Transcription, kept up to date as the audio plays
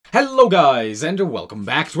Hello guys, and welcome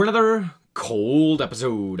back to another cold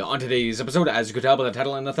episode. On today's episode, as you could tell by the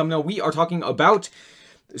title and the thumbnail, we are talking about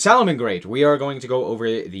Salamangreat. We are going to go over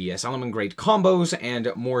the Salamangreat combos,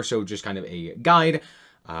 and more so just kind of a guide,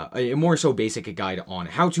 a more so basic guide on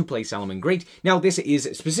how to play Salamangreat. Now, this is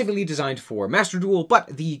specifically designed for Master Duel,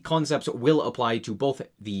 but the concepts will apply to both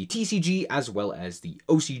the TCG as well as the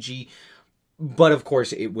OCG. But of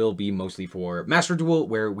course, it will be mostly for Master Duel,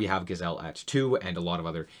 where we have Gazelle at 2 and a lot of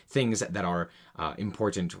other things that are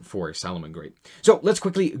important for Salamangreat. So let's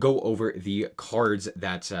quickly go over the cards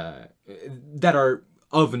that are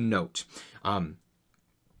of note.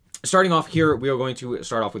 Starting off here, we are going to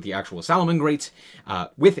start off with the actual Salamangreat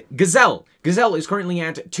with Gazelle. Gazelle is currently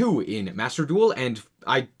at 2 in Master Duel, and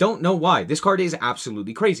I don't know why. This card is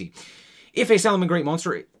absolutely crazy. If a Salamangreat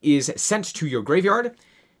monster is sent to your graveyard,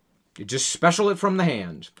 you just special it from the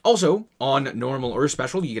hand. Also, on normal or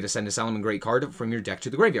special, you get to send a Salamangreat card from your deck to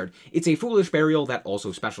the graveyard. It's a Foolish Burial that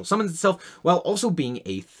also special summons itself, while also being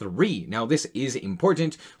a 3. Now, this is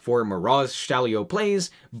important for Mirage Stalio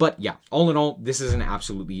plays, but yeah, all in all, this is an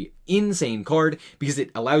absolutely insane card because it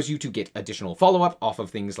allows you to get additional follow-up off of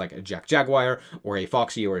things like a Jaguar or a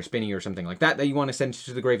Foxy or a Spinny or something like that you want to send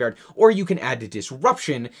to the graveyard, or you can add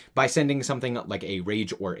Disruption by sending something like a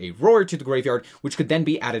Rage or a Roar to the graveyard, which could then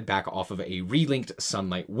be added back off of a relinked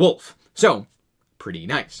Sunlight Wolf. So, pretty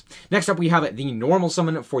nice. Next up, we have the normal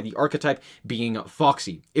summon for the archetype being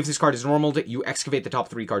Foxy. If this card is normaled, you excavate the top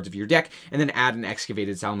 3 cards of your deck, and then add an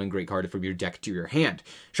excavated Salamangreat card from your deck to your hand.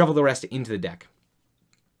 Shuffle the rest into the deck.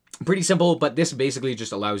 Pretty simple, but this basically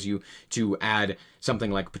just allows you to add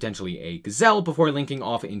something like potentially a Gazelle before linking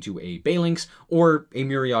off into a Balinx or a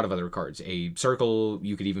myriad of other cards. A Circle,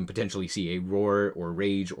 you could even potentially see a Roar or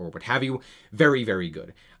Rage or what have you. Very, very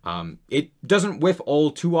good. It doesn't whiff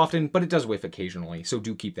all too often, but it does whiff occasionally, so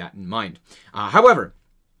do keep that in mind. However,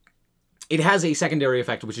 it has a secondary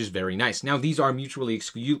effect, which is very nice. Now, these are mutually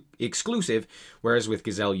exclusive, whereas with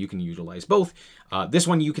Gazelle, you can utilize both. This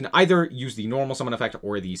one, you can either use the normal summon effect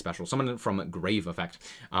or the special summon from Grave effect.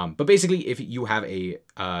 But basically, if you have a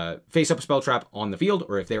face-up spell trap on the field,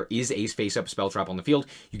 or if there is a face-up spell trap on the field,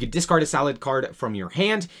 you could discard a salad card from your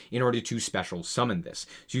hand in order to special summon this.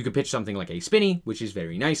 So you could pitch something like a Spinny, which is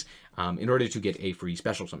very nice, in order to get a free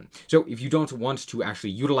special summon. So if you don't want to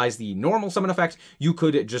actually utilize the normal summon effect, you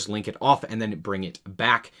could just link it off and then bring it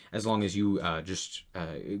back, as long as you just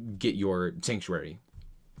get your Sanctuary.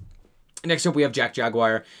 Next up, we have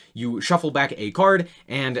Jaguar. You shuffle back a card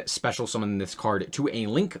and special summon this card to a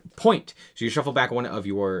link point. So you shuffle back one of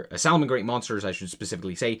your Salamangreat monsters, I should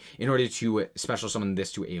specifically say, in order to special summon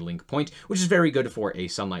this to a link point, which is very good for a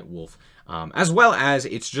Sunlight Wolf. As well as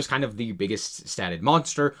it's just kind of the biggest statted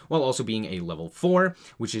monster, while also being a level 4,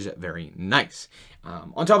 which is very nice.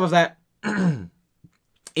 On top of that,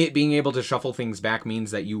 it being able to shuffle things back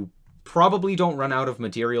means that you probably don't run out of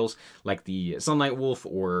materials like the Sunlight Wolf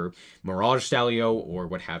or Mirage Stalio or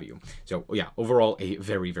what have you. So yeah, overall a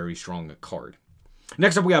very, very strong card.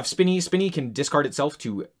 Next up, we have Spinny. Spinny can discard itself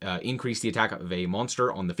to increase the attack of a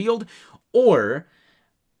monster on the field, or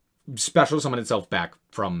special summon itself back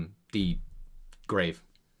from the grave.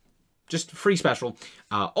 Just free special.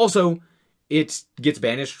 Also, it gets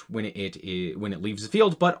banished when it leaves the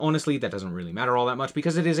field, but honestly, that doesn't really matter all that much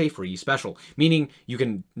because it is a free special. Meaning, you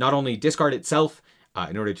can not only discard itself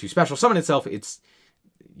in order to special summon itself, it's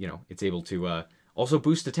able to also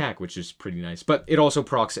boost attack, which is pretty nice. But it also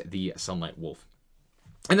procs the Sunlight Wolf.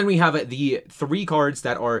 And then we have the 3 cards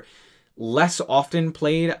that are less often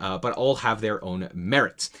played, but all have their own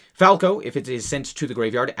merits. Falco, if it is sent to the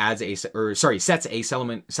graveyard, sets a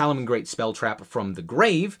Salamangreat spell trap from the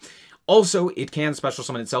grave. Also, it can special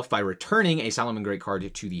summon itself by returning a Salamangreat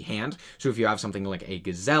card to the hand. So if you have something like a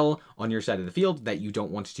Gazelle on your side of the field that you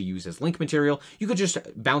don't want to use as link material, you could just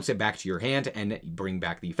bounce it back to your hand and bring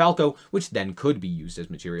back the Falco, which then could be used as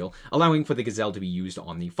material, allowing for the Gazelle to be used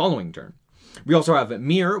on the following turn. We also have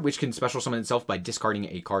Mirror, which can special summon itself by discarding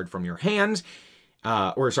a card from your hand,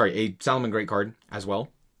 a Salamangreat card as well,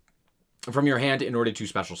 from your hand in order to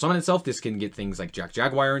special summon itself. This can get things like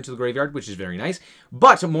Jaguar into the graveyard, which is very nice.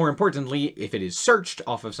 But more importantly, if it is searched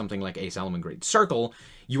off of something like a Salamangreat Circle,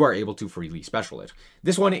 you are able to freely special it.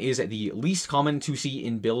 This one is the least common to see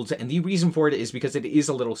in builds, and the reason for it is because it is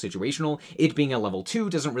a little situational. It being a level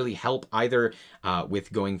 2 doesn't really help either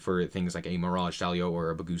with going for things like a Mirage Stalio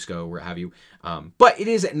or a Bagooska or what have you. But it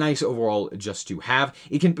is nice overall just to have.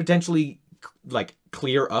 It can potentially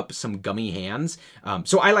clear up some gummy hands.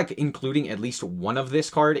 So I like including at least one of this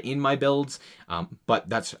card in my builds, but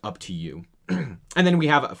that's up to you. And then we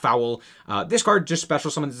have Foul. This card just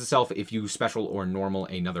special summons itself if you special or normal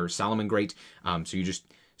another Salamangreat. So you just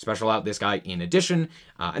special out this guy in addition.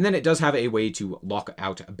 And then it does have a way to lock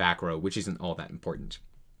out back row, which isn't all that important.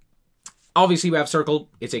 Obviously, we have Circle.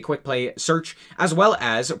 It's a quick play search, as well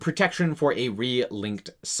as protection for a relinked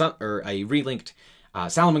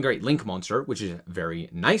Salamangreat Link monster, which is very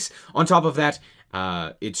nice. On top of that,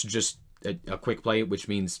 it's just a quick play, which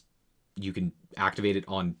means you can activate it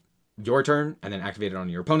on your turn, and then activate it on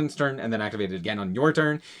your opponent's turn, and then activate it again on your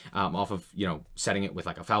turn, off of, you know, setting it with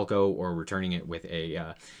like a Falco, or returning it with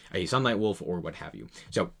a Sunlight Wolf, or what have you.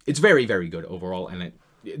 So it's very, very good overall, and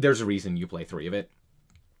there's a reason you play 3 of it.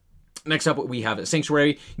 Next up, we have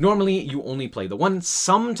Sanctuary. Normally, you only play the 1.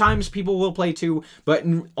 Sometimes people will play 2, but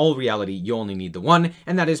in all reality, you only need the 1,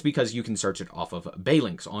 and that is because you can search it off of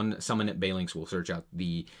Balinks. On Summon it, Balinks will search out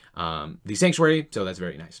the Sanctuary, so that's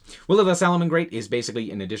very nice. Will of the Salamangreat is basically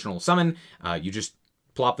an additional summon. You just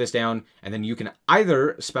plop this down, and then you can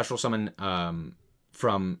either special summon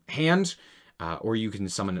from hand, or you can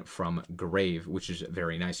summon from grave, which is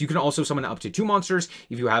very nice. You can also summon up to 2 monsters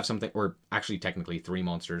if you have something, or actually technically 3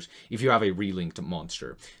 monsters, if you have a relinked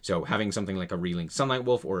monster. So having something like a relinked Sunlight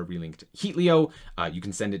Wolf or a relinked Heatleo, you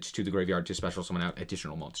can send it to the graveyard to special summon out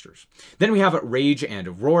additional monsters. Then we have Rage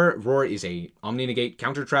and Roar. Roar is a Omni-Negate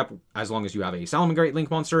counter trap as long as you have a Salamangreat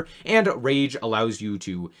Link monster, and Rage allows you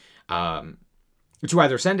to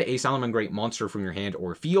either send a Salamangreat monster from your hand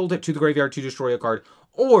or field to the graveyard to destroy a card,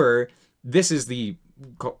 or this is the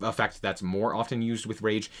effect that's more often used with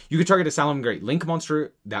Rage. You could target a Salamangreat Link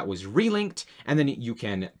monster that was relinked, and then you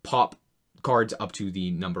can pop cards up to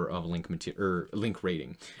the number of link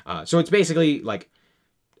rating. So it's basically like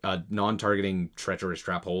a non-targeting Treacherous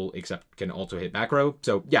Trap Hole, except can also hit back row.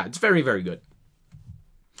 So yeah, it's very, very good.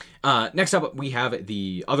 Next up, we have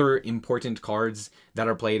the other important cards that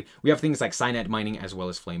are played. We have things like Cynet Mining as well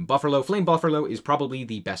as Flame Buffalo. Flame Buffalo is probably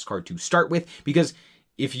the best card to start with, because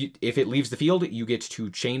if it leaves the field, you get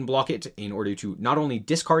to chain block it in order to not only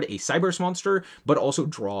discard a Cyberse monster, but also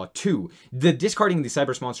draw 2. The discarding the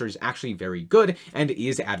Cyberse monster is actually very good and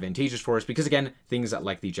is advantageous for us because, again, things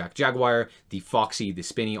like the Jack Jaguar, the Foxy, the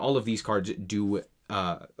Spinny, all of these cards do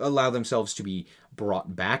allow themselves to be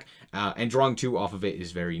brought back, and drawing 2 off of it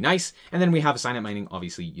is very nice. And then we have Cynet Mining.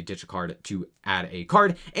 Obviously, you ditch a card to add a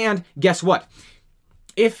card, and guess what?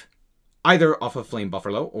 If either off of Flame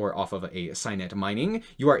Buffalo or off of a Cynet Mining,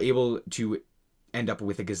 you are able to end up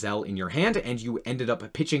with a Gazelle in your hand, and you ended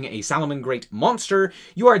up pitching a Salamangreat monster,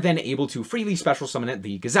 you are then able to freely special summon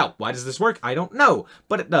the Gazelle. Why does this work? I don't know,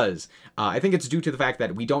 but it does. I think it's due to the fact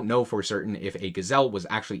that we don't know for certain if a Gazelle was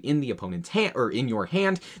actually in the opponent's hand, or in your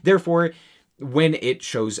hand. Therefore, when it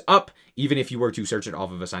shows up, even if you were to search it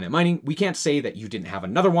off of a Cynet Mining, we can't say that you didn't have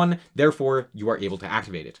another one, therefore you are able to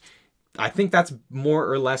activate it. I think that's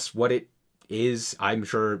more or less what it is. I'm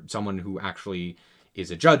sure someone who actually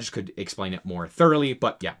is a judge could explain it more thoroughly,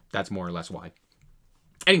 but yeah, that's more or less why.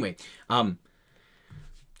 Anyway,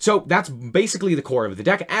 so that's basically the core of the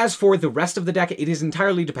deck. As for the rest of the deck, it is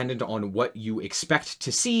entirely dependent on what you expect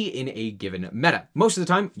to see in a given meta. Most of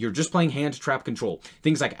the time, you're just playing hand trap control.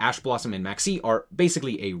 Things like Ash Blossom and Maxi are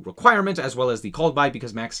basically a requirement, as well as the called by,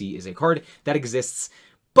 because Maxi is a card that exists.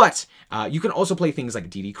 But you can also play things like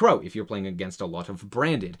DD Crow if you're playing against a lot of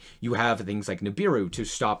branded. You have things like Nibiru to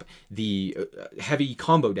stop the heavy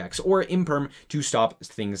combo decks, or Imperm to stop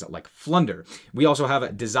things like Flunder. We also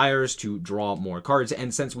have Desires to draw more cards,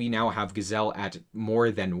 and since we now have Gazelle at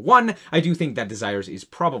more than 1, I do think that Desires is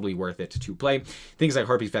probably worth it to play. Things like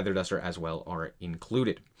Harpy's Feather Duster as well are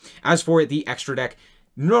included. As for the extra deck,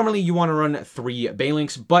 normally you want to run 3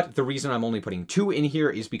 Balinks, but the reason I'm only putting 2 in here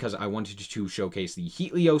is because I wanted to showcase the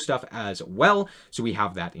Heatleo stuff as well, so we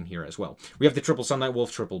have that in here as well. We have the triple Sunlight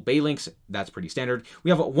Wolf, triple Balinks, that's pretty standard.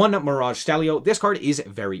 We have 1 Mirage Stalio. This card is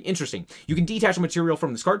very interesting. You can detach a material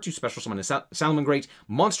from this card to special summon a Salamangreat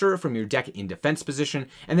monster from your deck in defense position,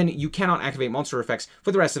 and then you cannot activate monster effects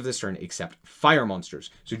for the rest of this turn except fire monsters.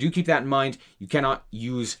 So do keep that in mind. You cannot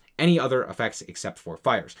use any other effects except for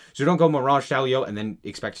fires. So don't go Mirage Stalio and then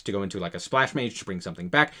expect to go into like a Splash Mage to bring something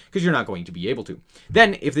back, because you're not going to be able to.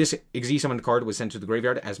 Then, if this Xyz-summoned card was sent to the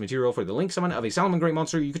graveyard as material for the link summon of a Salamangreat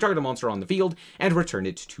monster, you can target a monster on the field and return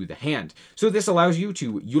it to the hand. So this allows you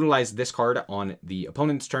to utilize this card on the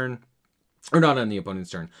opponent's turn, or not on the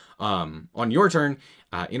opponent's turn, on your turn,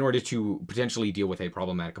 in order to potentially deal with a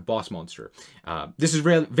problematic boss monster. This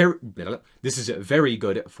is very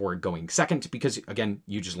good for going second, because again,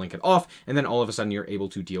 you just link it off, and then all of a sudden you're able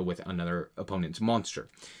to deal with another opponent's monster.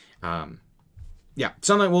 Yeah,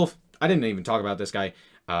 Sunlight Wolf, I didn't even talk about this guy,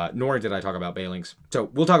 nor did I talk about Balinks, so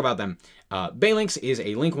we'll talk about them. Balinks is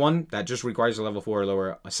a Link 1 that just requires a level 4 or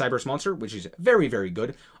lower Cyberse monster, which is very, very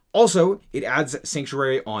good. Also, it adds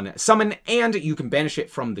Sanctuary on summon, and you can banish it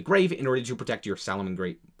from the grave in order to protect your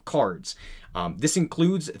Salamangreat cards. This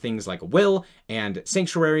includes things like Will and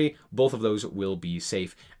Sanctuary. Both of those will be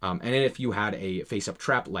safe. And if you had a face-up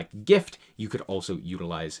trap like Gift, you could also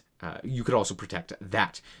utilize, you could also protect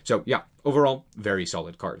that. So yeah, overall, very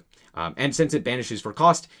solid card. And since it banishes for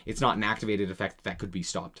cost, it's not an activated effect that could be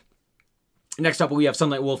stopped. Next up, we have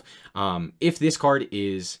Sunlight Wolf. If this card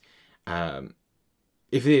is, if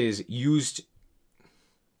it is used,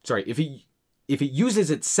 sorry, if it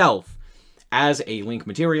uses itself as a link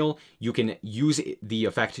material, you can use the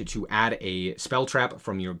effect to add a spell trap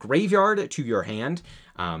from your graveyard to your hand,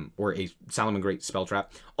 or a Salamangreat spell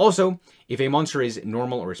trap. Also, if a monster is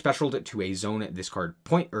normal or special to a zone this card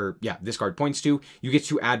this card points to, you get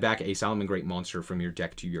to add back a Salamangreat monster from your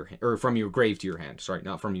deck to your or from your grave to your hand. Sorry,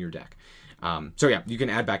 not from your deck. So yeah, you can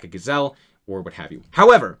add back a Gazelle or what have you.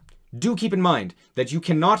 However, do keep in mind that you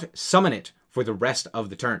cannot summon it for the rest of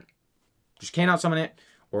the turn. Just cannot summon it,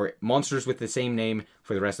 or monsters with the same name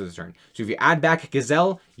for the rest of the turn. So if you add back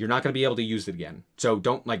Gazelle, you're not going to be able to use it again. So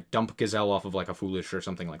don't like dump Gazelle off of like a Foolish or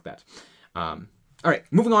something like that. All right,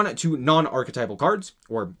 moving on to non-archetypal cards,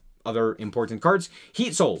 or other important cards.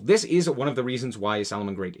 Heat Soul. This is one of the reasons why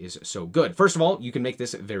Salamangreat is so good. First of all, you can make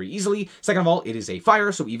this very easily. Second of all, it is a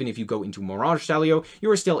fire, so even if you go into Mirage Stalio,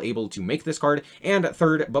 you are still able to make this card. And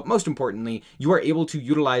third, but most importantly, you are able to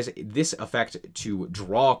utilize this effect to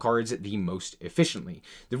draw cards the most efficiently.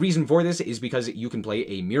 The reason for this is because you can play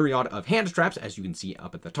a myriad of hand traps, as you can see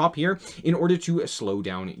up at the top here, in order to slow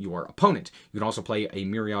down your opponent. You can also play a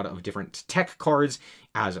myriad of different tech cards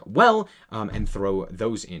as well, and throw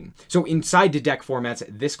those in. So inside the deck formats,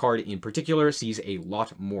 this card in particular sees a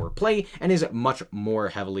lot more play and is much more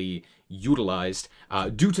heavily utilized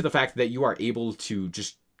due to the fact that you are able to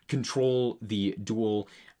just control the duel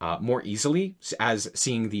more easily, as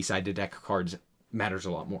seeing the side to deck cards matters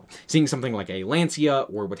a lot more. Seeing something like a Lancia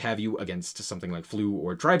or what have you against something like Flu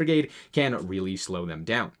or Tri-Brigade can really slow them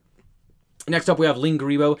down. Next up, we have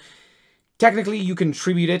Lingaribo. Technically, you can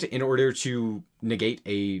tribute it in order to negate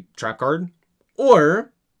a trap card,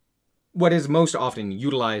 or what is most often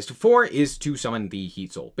utilized for is to summon the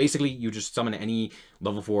Heat Soul. Basically, you just summon any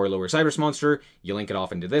level 4 lower Cybers monster, you link it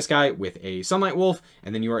off into this guy with a Sunlight Wolf,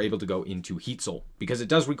 and then you are able to go into Heat Soul, because it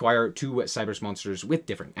does require 2 Cybers monsters with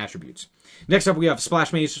different attributes. Next up, we have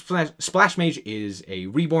Splash Mage. Splash Mage is a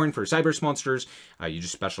reborn for Cybers monsters. You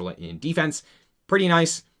just special it in defense. Pretty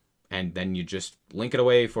nice. And then you just link it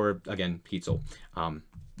away for, again, Heat Soul.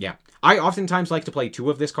 Yeah, I oftentimes like to play 2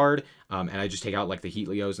 of this card, and I just take out, like, the Heat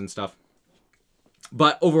Leos and stuff.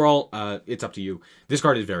 But overall, it's up to you. This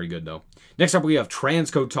card is very good, though. Next up, we have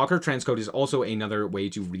Transcode Talker. Transcode is also another way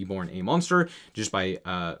to reborn a monster, just by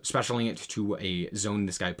specialing it to a zone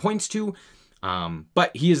this guy points to.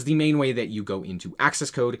 But he is the main way that you go into access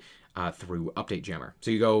code through Update Jammer.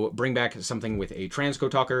 So you go bring back something with a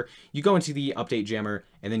Transcode Talker, you go into the Update Jammer,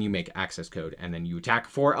 and then you make access code, and then you attack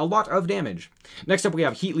for a lot of damage. Next up, we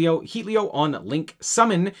have Heat Leo. Heat Leo on Link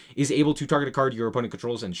Summon is able to target a card your opponent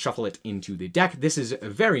controls and shuffle it into the deck. This is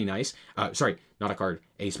very nice. Sorry, not a card,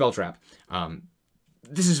 a spell trap.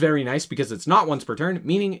 This is very nice because it's not once per turn,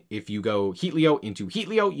 meaning if you go Heat Leo into Heat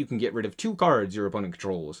Leo, you can get rid of 2 cards your opponent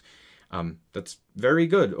controls. That's very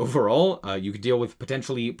good overall. You could deal with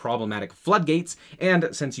potentially problematic floodgates, and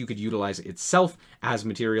since you could utilize itself as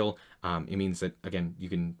material, it means that, again, you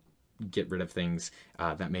can get rid of things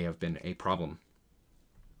that may have been a problem.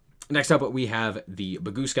 Next up, we have the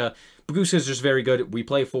Baguska. Baguska is just very good. We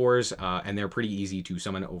play 4s, and they're pretty easy to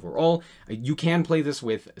summon overall. You can play this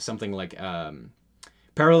with something like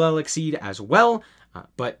Parallel Exceed as well.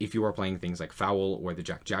 But if you are playing things like Foul or the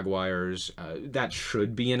Jaguars, that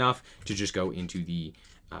should be enough to just go into the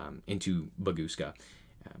into Baguska.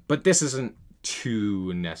 But this isn't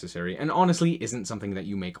too necessary, and honestly isn't something that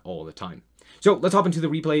you make all the time. So let's hop into the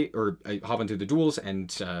replay, or hop into the duels, and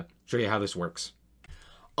show you how this works.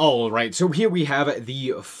 Alright, so here we have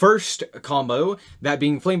the first combo, that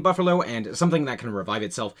being Flame Buffalo and something that can revive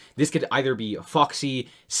itself. This could either be Foxy,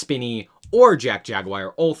 Spinny, or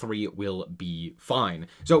Jaguar. All 3 will be fine.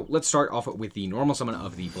 So let's start off with the normal summon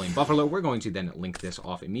of the Flame Buffalo. We're going to then link this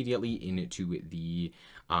off immediately into the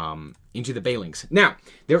Balinks. Now,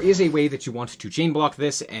 there is a way that you want to chain block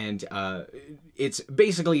this, and it's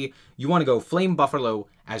basically, you want to go Flame Buffalo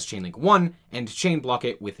as Chainlink 1 and chain block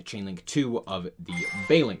it with Chainlink 2 of the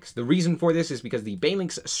Balinks. The reason for this is because the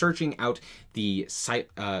Balinks searching out the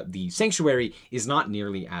Sanctuary is not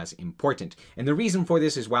nearly as important. And the reason for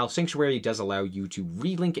this is while Sanctuary does allow you to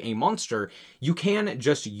relink a monster, you can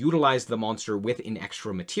just utilize the monster with an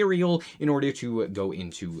extra material in order to go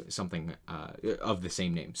into something of the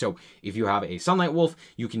same name. So if you have a Sunlight Wolf,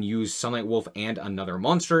 you can use Sunlight Wolf and another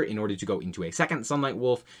monster in order to go into a second Sunlight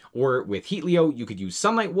Wolf, or with Heatleo, you could use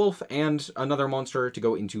Sunlight Wolf and another monster to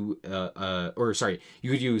go into,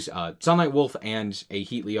 you could use Sunlight Wolf and a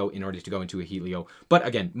Heatleo in order to go into a Heatleo. But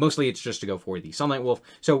again, mostly it's just to go for the Sunlight Wolf.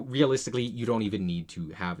 So realistically, you don't even need to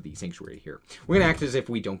have the Sanctuary here. We're going to act as if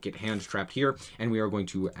we don't get hand trapped here, and we are going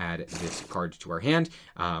to add this card to our hand.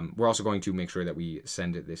 We're also going to make sure that we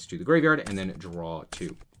send this to the graveyard and then draw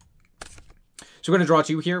 2. So we're going to draw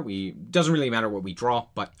 2 here. Doesn't really matter what we draw,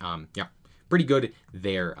 but yeah, pretty good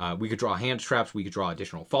there. We could draw hand traps, we could draw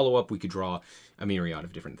additional follow-up, we could draw a myriad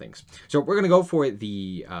of different things. So we're going to go for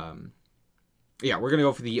the, we're going to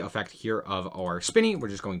go for the effect here of our Spinny. We're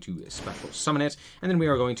just going to special summon it, and then we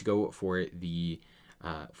are going to go for the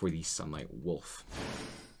Sunlight Wolf,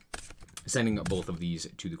 sending both of these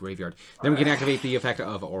to the graveyard. Then we can activate the effect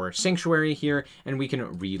of our Sanctuary here, and we can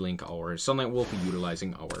relink our Sunlight Wolf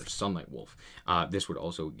utilizing our Sunlight Wolf. This would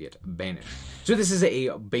also get banished. So this is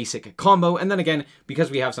a basic combo, and then again,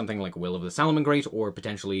 because we have something like Will of the Salamangreat, or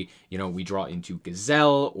potentially, you know, we draw into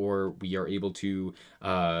Gazelle, or we are able to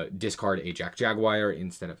discard a Jack Jaguar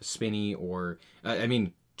instead of a Spinny, or, I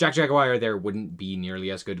mean, Jack Jaguar there wouldn't be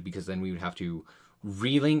nearly as good, because then we would have to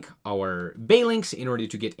relink our Balinks in order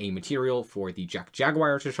to get a material for the Jack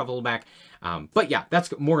Jaguar to shuffle back. But yeah,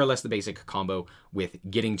 that's more or less the basic combo with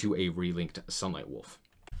getting to a relinked Sunlight Wolf.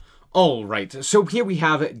 Alright, so here we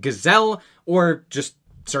have Gazelle, or just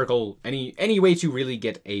circle any way to really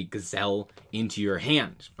get a Gazelle into your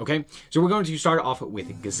hand, okay? So we're going to start off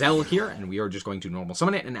with Gazelle here, and we are just going to normal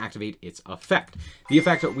summon it and activate its effect. The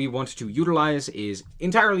effect that we want to utilize is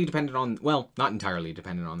entirely dependent on, well, not entirely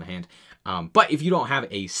dependent on the hand, but if you don't have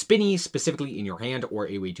a Spinny specifically in your hand or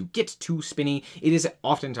a way to get to Spinny, it is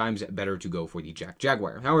oftentimes better to go for the Jack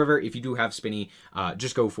Jaguar. However, if you do have Spinny,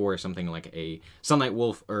 just go for something like a Sunlight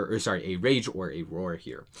Wolf, or a Rage or a Roar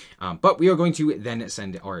here. But we are going to then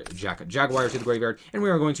send our Jack Jaguar to the graveyard, and we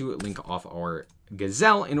are going to link off our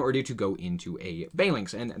Gazelle in order to go into a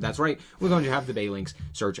Balinks. And that's right, we're going to have the Balinks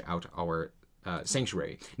search out our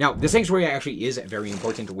Sanctuary. Now, the Sanctuary actually is very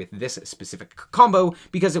important with this specific combo,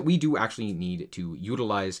 because we do actually need to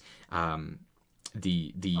utilize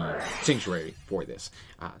the Sanctuary for this.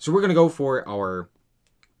 So we're going to go for our...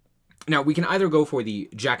 Now, we can either go for the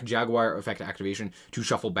Jack Jaguar effect activation to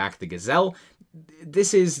shuffle back the Gazelle.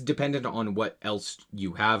 This is dependent on what else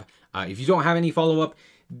you have. If you don't have any follow-up,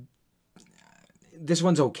 this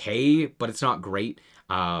one's okay, but it's not great.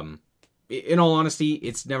 In all honesty,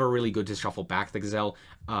 it's never really good to shuffle back the Gazelle.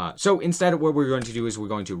 So instead, what we're going to do is we're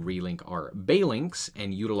going to relink our Balinks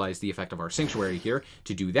and utilize the effect of our Sanctuary here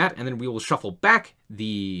to do that, and then we will shuffle back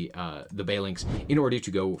the Balinks in order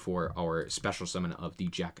to go for our special summon of the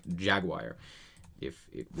Jack Jaguar. If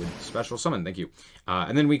it would special summon, thank you.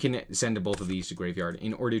 And then we can send both of these to graveyard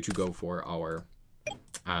in order to go for our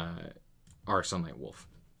Sunlight Wolf.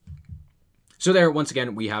 So there, once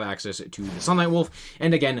again, we have access to the Sunlight Wolf,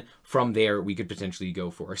 and again, from there, we could potentially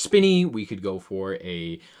go for a Spinny, we could go for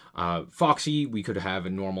a Foxy, we could have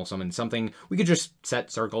a normal summon something, we could just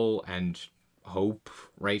set Circle and hope,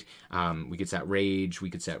 right? We could set Rage,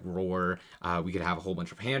 we could set Roar, we could have a whole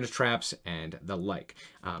bunch of hand traps, and the like.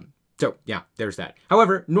 So, yeah, there's that.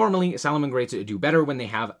 However, normally, Salamangreats do better when they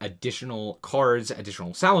have additional cards,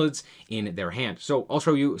 additional salads in their hand. So, I'll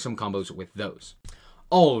show you some combos with those.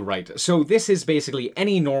 Alright, so this is basically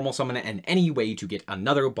any normal summon and any way to get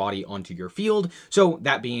another body onto your field. So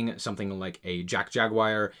that being something like a Jack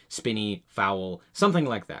Jaguar, Spinny, Foul, something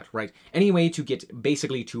like that, right? Any way to get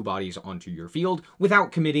basically 2 bodies onto your field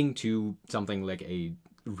without committing to something like a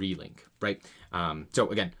relink, right? So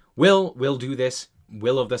again, Will do this.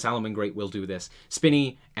 Will of the Salamangreat will do this.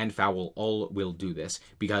 Spinny and Foul all will do this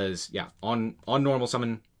because, yeah, on normal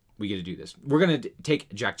summon, we get to do this. We're going to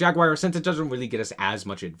take Jack Jaguar, since it doesn't really get us as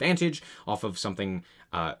much advantage off of something,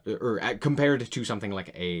 compared to something like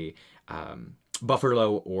a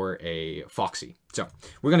Buffalo or a Foxy. So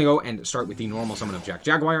we're going to go and start with the normal summon of Jack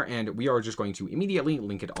Jaguar, and we are just going to immediately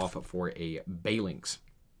link it off for a Balinks.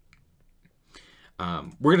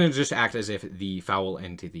 We're going to just act as if the Foul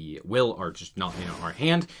and the Will are just not in our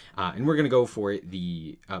hand, and we're going to go for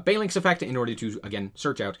the Balinks effect in order to, again,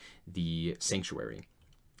 search out the Sanctuary.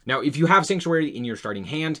 Now, if you have Sanctuary in your starting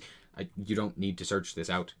hand, you don't need to search this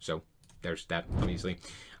out, so there's that, obviously.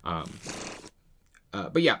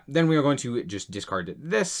 But yeah, then we are going to just discard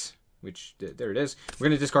this, which, there it is. We're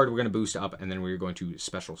going to discard, we're going to boost up, and then we're going to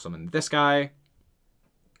special summon this guy.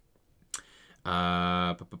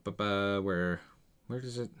 Where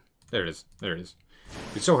does it? There it is. There it is.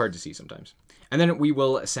 It's so hard to see sometimes. And then we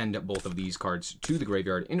will send both of these cards to the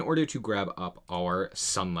graveyard in order to grab up our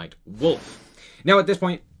Sunlight Wolf. Now at this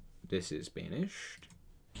point, this is banished.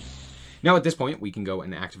 Now at this point, we can go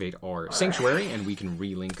and activate our Sanctuary, and we can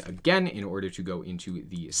relink again in order to go into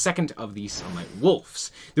the second of the Sunlight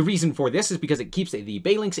Wolves. The reason for this is because it keeps the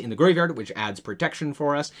Balinks in the graveyard, which adds protection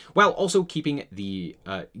for us, while also keeping the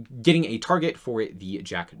getting a target for the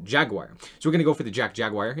Jack Jaguar. So we're going to go for the Jack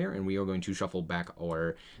Jaguar here, and we are going to shuffle back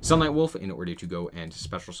our Sunlight Wolf in order to go and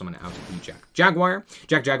special summon out the Jack Jaguar.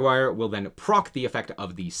 Jack Jaguar will then proc the effect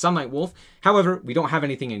of the Sunlight Wolf. However, we don't have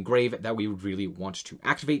anything in grave that we would really want to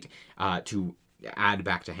activate to add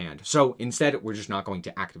back to hand. So instead, we're just not going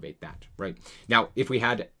to activate that, right? Now, if we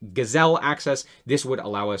had Gazelle access, this would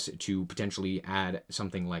allow us to potentially add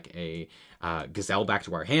something like a Gazelle back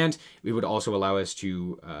to our hand. It would also allow us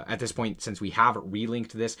to, at this point, since we have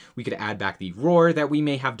relinked this, we could add back the Roar that we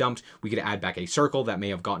may have dumped. We could add back a Circle that may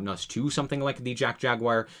have gotten us to something like the Jack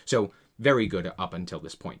Jaguar. So very good up until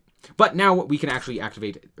this point. But now we can actually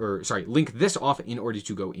link this off in order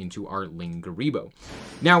to go into our Lingaribo.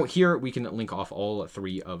 Now here we can link off all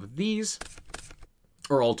three of these,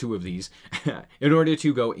 or all two of these, in order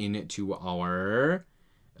to go into our,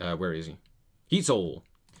 where is he? Heat Soul.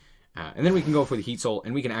 And then we can go for the Heat Soul,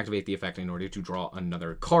 and we can activate the effect in order to draw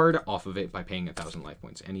another card off of it by paying 1,000 life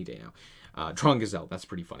points any day now. Drawing Gazelle, that's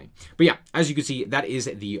pretty funny. But yeah, as you can see, that is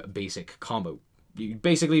the basic combo. You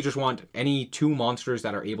basically just want any two monsters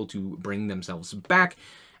that are able to bring themselves back,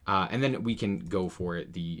 and then we can go for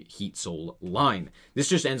the Heat Soul line. This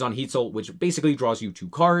just ends on Heat Soul, which basically draws you 2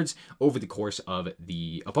 cards over the course of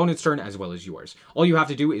the opponent's turn as well as yours. All you have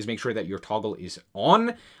to do is make sure that your toggle is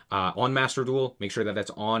on Master Duel, make sure that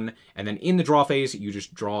that's on, and then in the draw phase, you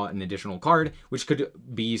just draw an additional card, which could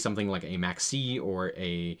be something like a Maxi or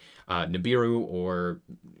a Nibiru or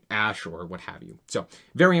Ash or what have you. So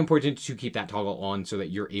very important to keep that toggle on so that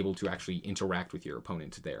you're able to actually interact with your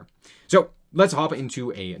opponent there. So let's hop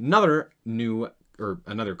into another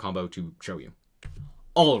combo to show you.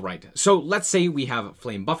 All right, so let's say we have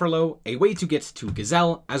Flame Buffalo, a way to get to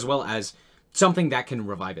Gazelle, as well as something that can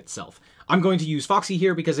revive itself. I'm going to use Foxy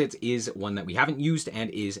here because it is one that we haven't used and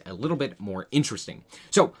is a little bit more interesting.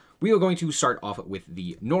 So we are going to start off with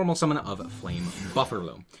the normal summon of Flame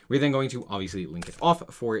Buffalo. We're then going to obviously link it off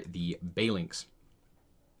for the Balinks.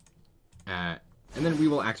 And then we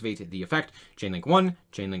will activate the effect, Chainlink 1,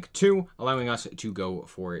 Chainlink 2, allowing us to go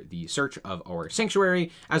for the search of our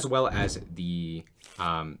Sanctuary, as well as the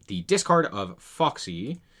discard of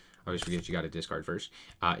Foxy. I always forget you got to discard first,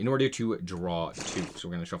 in order to draw 2. So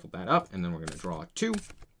we're going to shuffle that up, and then we're going to draw 2.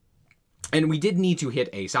 And we did need to hit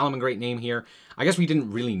a Salamangreat name here. I guess we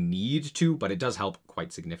didn't really need to, but it does help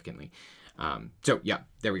quite significantly. So yeah,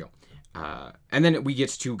 there we go. And then we get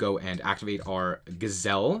to go and activate our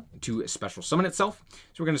Gazelle to special summon itself.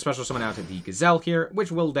 So we're going to special summon out the Gazelle here,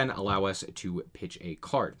 which will then allow us to pitch a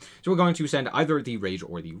card. So we're going to send either the Rage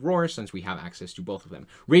or the Roar, since we have access to both of them.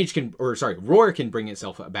 Roar can bring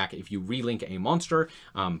itself back if you relink a monster,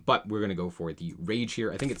 but we're going to go for the Rage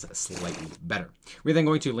here. I think it's slightly better. We're then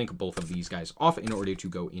going to link both of these guys off in order to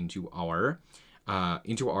go into our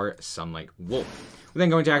Sunlight Wolf. We're then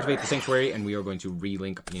going to activate the Sanctuary, and we are going to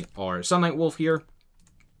relink our Sunlight Wolf here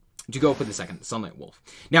to go for the second Sunlight Wolf.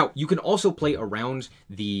 Now, you can also play around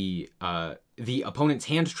the opponent's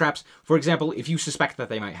hand traps. For example, if you suspect that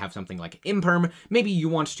they might have something like Imperm, maybe you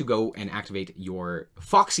want to go and activate your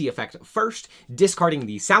Foxy effect first, discarding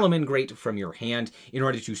the Salamangreat from your hand in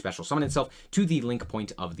order to special summon itself to the link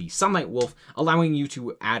point of the Sunlight Wolf, allowing you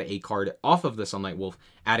to add a card off of the Sunlight Wolf,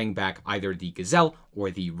 adding back either the Gazelle or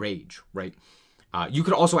the Rage, right? You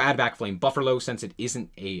could also add back Flame Buffalo, since it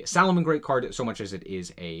isn't a Salamangreat card so much as it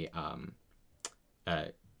is a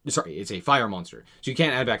it's a fire monster. So you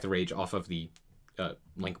can't add back the Rage off of the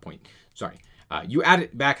link point. You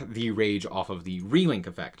add back the Rage off of the relink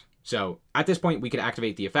effect. So at this point, we could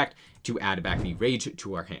activate the effect to add back the Rage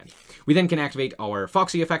to our hand. We then can activate our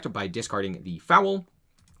Foxy effect by discarding the Foul.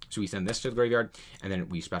 So we send this to the graveyard, and then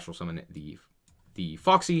we special summon the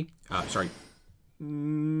Foxy.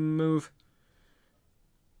 Move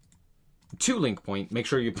to link point. Make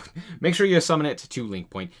sure you summon it to link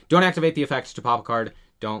point. Don't activate the effect to pop a card.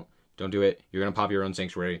 Don't do it. You're gonna pop your own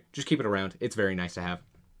Sanctuary. Just keep it around. It's very nice to have.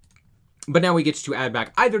 But now we get to add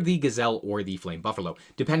back either the Gazelle or the Flame Buffalo,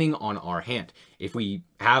 depending on our hand. If we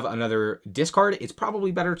have another discard, it's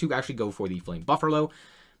probably better to actually go for the Flame Buffalo.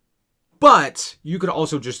 But you could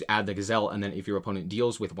also just add the Gazelle, and then if your opponent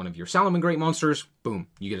deals with one of your Salamangreat monsters, boom,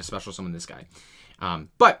 you get a special summon this guy.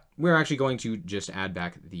 But we're actually going to just add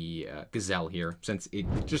back the Gazelle here, since it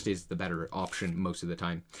just is the better option most of the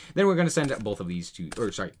time. Then we're going to send both of these to,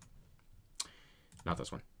 or sorry, not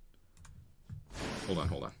this one. Hold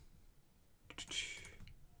on.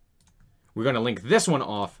 We're going to link this one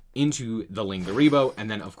off into the Lingaribo,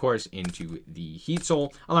 and then, of course, into the Heat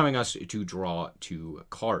Soul, allowing us to draw 2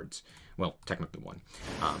 cards. Well, technically 1.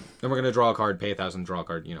 Then we're going to draw a card, pay 1,000, draw a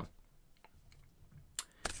card, you know.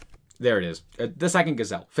 There it is. The second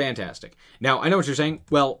Gazelle. Fantastic. Now, I know what you're saying.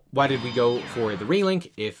 Well, why did we go for the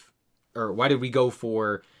relink or why did we go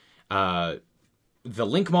for the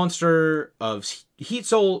Link monster of Heat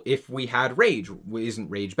Soul if we had Rage? Isn't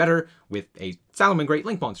Rage better with a Salamangreat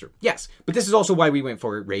Link monster? Yes, but this is also why we went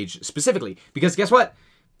for Rage specifically, because guess what?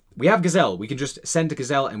 We have Gazelle. We can just send to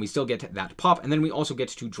Gazelle and we still get that pop, and then we also get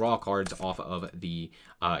to draw cards off of the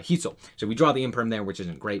Heat Soul. So we draw the Imperm there, which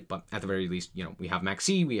isn't great, but at the very least, you know, we have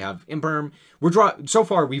Maxi, we have Imperm. So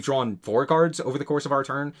far, we've drawn 4 cards over the course of our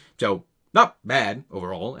turn, so not bad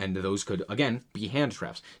overall, and those could, again, be hand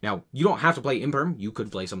traps. Now, you don't have to play Imperm. You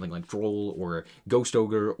could play something like Droll or Ghost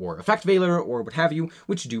Ogre or Effect Veiler or what have you,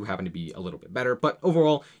 which do happen to be a little bit better, but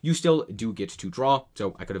overall, you still do get to draw,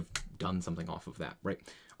 so I could have done something off of that, right?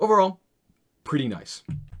 Overall, pretty nice.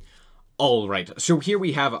 All right, so here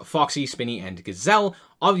we have Foxy, Spinny, and Gazelle.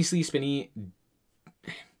 Obviously, Spinny,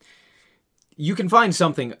 you can find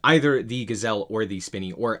something, either the Gazelle or the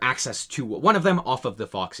Spinny, or access to one of them off of the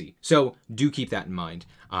Foxy. So do keep that in mind.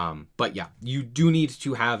 But yeah, you do need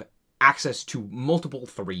to have access to multiple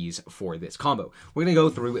 3s for this combo. We're going to go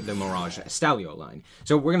through the Mirage Stalio line.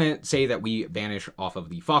 So we're going to say that we banish off of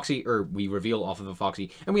the Foxy, or we reveal off of the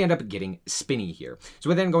Foxy, and we end up getting Spinny here. So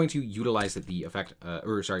we're then going to utilize the effect,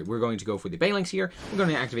 we're going to go for the Balinx here. We're going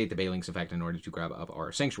to activate the Balinx effect in order to grab up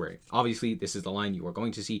our Sanctuary. Obviously, this is the line you are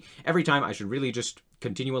going to see every time. I should really just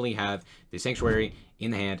continually have the Sanctuary in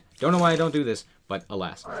the hand. Don't know why I don't do this, but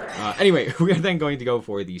alas. Anyway, we are then going to go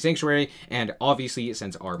for the Sanctuary, and obviously,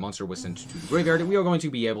 since our monster was sent to the graveyard, we are going to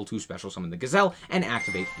be able to special summon the Gazelle and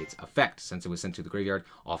activate its effect. Since it was sent to the graveyard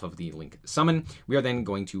off of the Link summon, we are then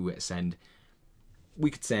going to send, we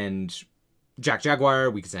could send Jack Jaguar,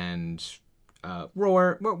 we could send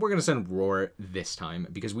Roar. We're going to send Roar this time,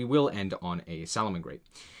 because we will end on a Salamangreat.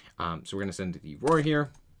 So we're going to send the Roar here.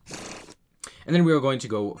 And then we are going to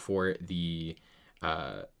go for the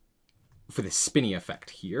Spinny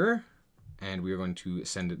effect here. And we are going to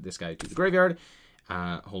send this guy to the graveyard.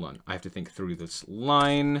 Hold on. I have to think through this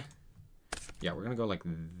line. Yeah, we're going to go like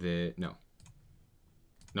the... No,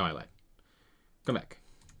 I lied. Come back.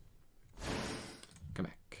 Come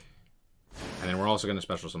back. And then we're also going to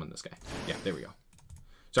special summon this guy. Yeah, there we go.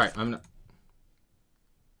 Sorry, I'm not...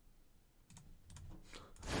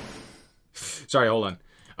 Sorry, hold on.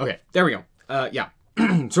 Okay, there we go. Yeah.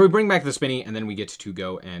 So we bring back the Spinny, and then we get to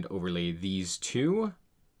go and overlay these 2.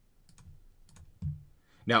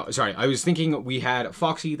 Now, sorry, I was thinking we had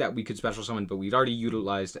Foxy that we could special summon, but we'd already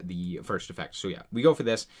utilized the first effect. So yeah, we go for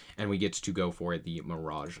this, and we get to go for the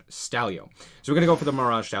Mirage Stalio. So we're going to go for the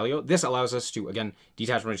Mirage Stalio. This allows us to, again,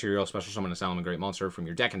 detach material, special summon a Salamangreat monster from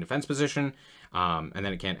your deck in defense position, and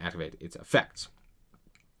then it can't activate its effects.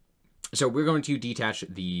 So we're going to detach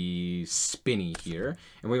the Spinny here,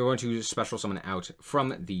 and we're going to special summon out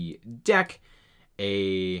from the deck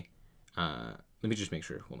a... let me just make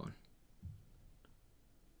sure. Hold on.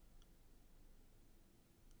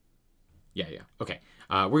 Yeah. Okay.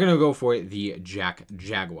 We're going to go for the Jack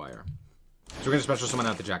Jaguar. So we're going to special summon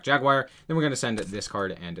out the Jack Jaguar. Then we're going to send this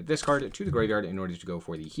card and this card to the graveyard in order to go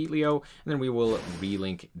for the Heatleo. And then we will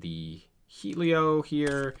relink the Heatleo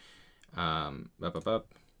here.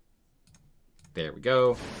 There we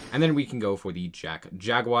go. And then we can go for the Jack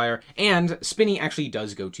Jaguar. And Spinny actually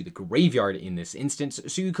does go to the graveyard in this instance,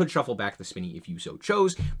 so you could shuffle back the Spinny if you so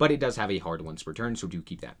chose, but it does have a hard once per turn, so do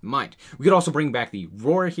keep that in mind. We could also bring back the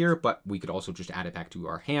Roar here, but we could also just add it back to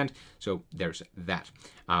our hand, so there's that.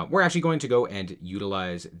 We're actually going to go and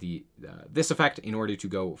utilize this effect in order to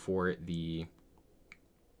go for the...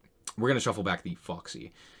 We're going to shuffle back the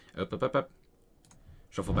Foxy.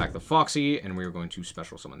 Shuffle back the Foxy, and we're going to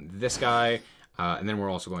special summon this guy. And then we're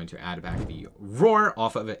also going to add back the Roar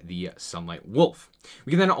off of the Sunlight Wolf. We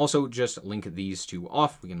can then also just link these 2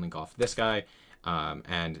 off. We can link off this guy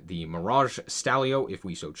and the Mirage Stalio if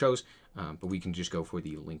we so chose. But we can just go for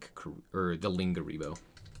the Lingaribo.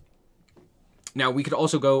 Now we could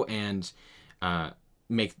also go and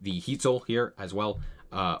make the Heat Soul here as well.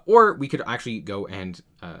 Or we could actually go and...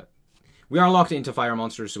 we are locked into fire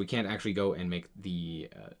monsters, so we can't actually go and make the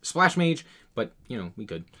Splash Mage, but, you know, we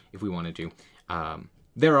could if we wanted to.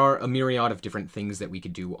 There are a myriad of different things that we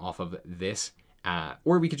could do off of this.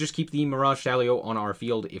 Or we could just keep the Mirage Stalio on our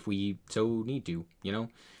field if we so need to, you know?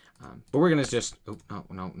 But we're going to just... Oh,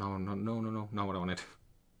 no, not what I wanted.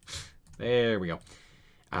 There we go.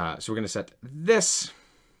 So we're going to set this.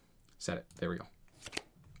 Set it. There we go.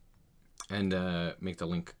 And make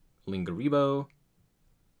the Lingaribo.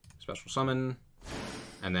 Special summon.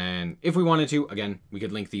 And then if we wanted to, again, we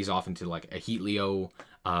could link these off into like a Heatleo.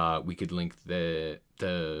 We could link the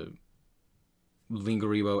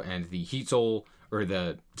Lingaribo and the Heat Soul, or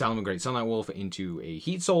the Salamangreat Sunlight Wolf into a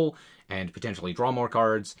Heat Soul, and potentially draw more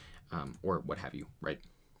cards, or what have you, right?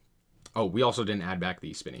 Oh, we also didn't add back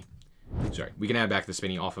the Spinny. Sorry, we can add back the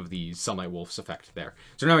Spinny off of the Sunlight Wolf's effect there.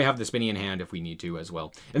 So now we have the Spinny in hand if we need to as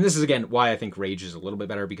well. And this is, again, why I think Rage is a little bit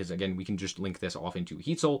better, because, again, we can just link this off into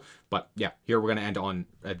Heat Soul. But, yeah, here we're going to end on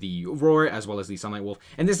the Roar as well as the Sunlight Wolf.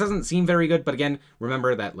 And this doesn't seem very good, but, again,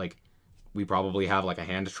 remember that, like, we probably have, like, a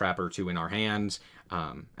hand trap or two in our hands.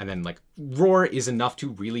 And then, like, Roar is enough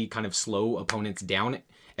to really kind of slow opponents down.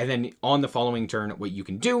 And then on the following turn, what you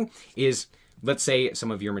can do is... Let's say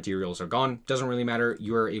some of your materials are gone. Doesn't really matter.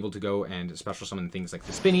 You are able to go and special summon things like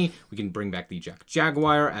the Spinny. We can bring back the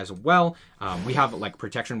Jaguar as well. We have like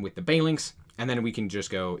protection with the Balinks, and then we can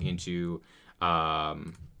just go into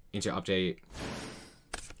update.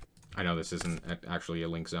 I know this isn't actually a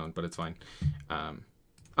link zone, but it's fine.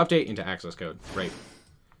 Update into access code. Right.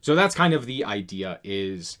 So that's kind of the idea,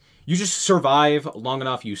 is you just survive long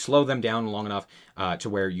enough, you slow them down long enough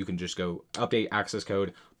to where you can just go update access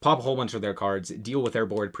code, pop a whole bunch of their cards, deal with their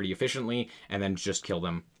board pretty efficiently, and then just kill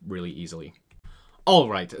them really easily.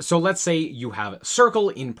 Alright, so let's say you have Circle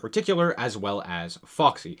in particular, as well as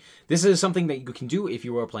Foxy. This is something that you can do if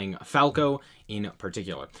you are playing Falco in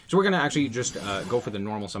particular. So we're going to actually just go for the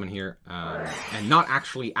normal summon here, and not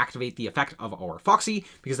actually activate the effect of our Foxy,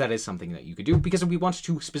 because that is something that you could do, because we want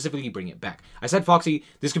to specifically bring it back. I said Foxy,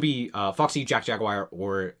 this could be Foxy, Jaguar,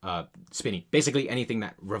 or Spinny. Basically anything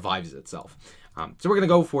that revives itself. So we're going to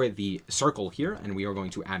go for the Circle here, and we are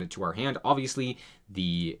going to add it to our hand. Obviously,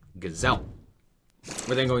 the Gazelle.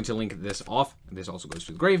 We're then going to link this off. This also goes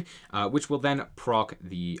to the grave, which will then proc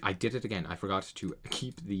the... I did it again. I forgot to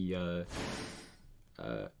keep the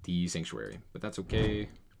Sanctuary, but that's okay.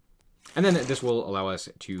 And then this will allow us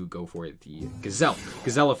to go for the Gazelle.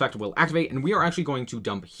 Gazelle effect will activate, and we are actually going to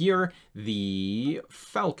dump here the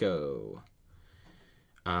Falco.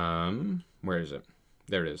 Where is it?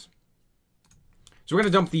 There it is. So we're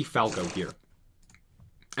going to dump the Falco here.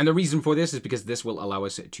 And the reason for this is because this will allow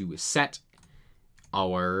us to set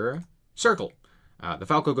our Circle. The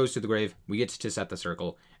Falco goes to the grave, we get to set the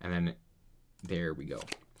Circle, and then there we go.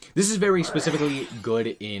 This is very specifically good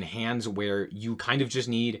in hands where you kind of just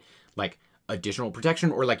need like additional protection,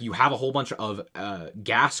 or like you have a whole bunch of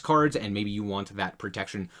gas cards and maybe you want that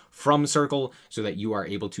protection from Circle so that you are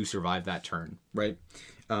able to survive that turn, right?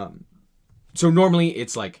 So normally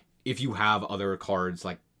it's like if you have other cards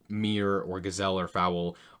like Mirror or Gazelle or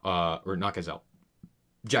Foul, or not Gazelle,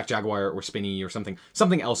 Jaguar or Spinny or something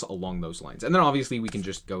else along those lines. And then obviously we can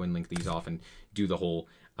just go and link these off and do the whole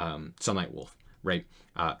Sunlight Wolf, right?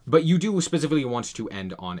 But you do specifically want to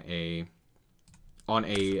end on a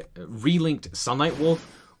relinked Sunlight Wolf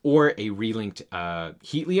or a relinked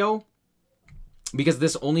Heatleo, because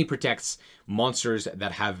this only protects monsters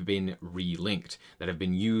that have been relinked,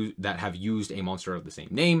 that have used a monster of the same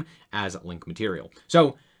name as link material.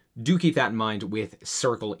 So do keep that in mind with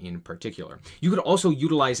Circle in particular. You could also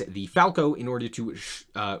utilize the Falco in order to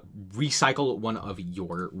recycle one of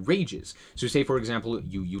your rages. So say, for example,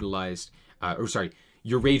 you utilized,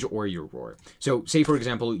 your Rage or your Roar. So say, for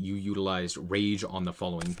example, you utilized Rage on the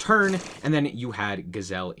following turn, and then you had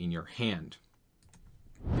Gazelle in your hand.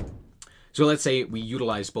 So let's say we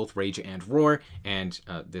utilize both Rage and Roar, and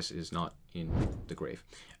this is not in the grave.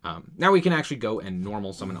 Now we can actually go and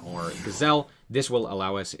normal summon our Gazelle. This will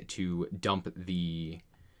allow us to dump the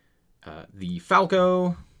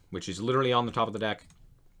Falco, which is literally on the top of the deck.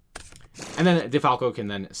 And then the Falco can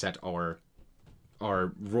then set our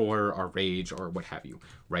Roar, our Rage, or what have you,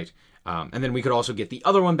 right? And then we could also get the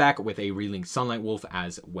other one back with a relinked Sunlight Wolf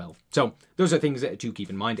as well. So those are things to keep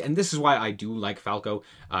in mind, and this is why I do like Falco.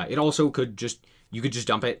 It also could just... You could just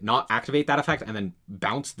dump it, not activate that effect, and then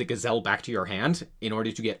bounce the Gazelle back to your hand in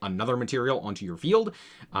order to get another material onto your field,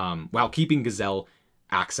 while keeping Gazelle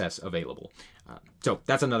access available. So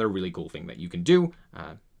that's another really cool thing that you can do.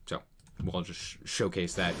 So we'll just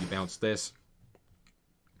showcase that. You bounce this.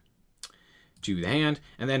 to the hand,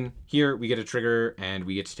 and then here we get a trigger, and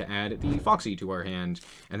we get to add the Foxy to our hand,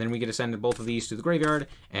 and then we get to send both of these to the graveyard,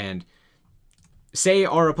 and say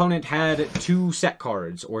our opponent had 2 set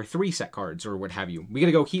cards, or 3 set cards, or what have you. We get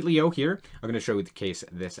to go Heatleo here. I'm going to show you the case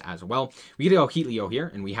this as well. We get to go Heatleo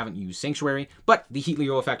here, and we haven't used Sanctuary, but the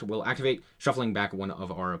Heatleo effect will activate, shuffling back one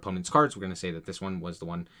of our opponent's cards. We're going to say that this one was the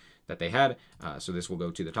one that they had, so this will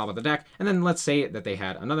go to the top of the deck, and then let's say that they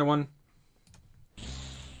had another one.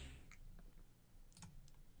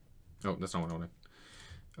 Oh, that's not what I wanted.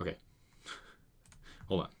 Okay.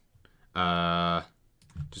 Hold on.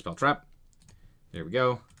 Dispel Trap. There we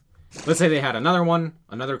go. Let's say they had another one,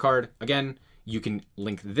 another card. Again, you can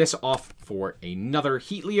link this off for another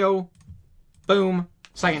Heatleo. Boom.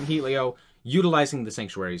 Second Heatleo, utilizing the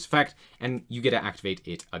Sanctuary's effect, and you get to activate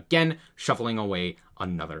it again, shuffling away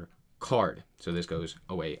another card. So this goes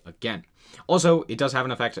away again. Also, it does have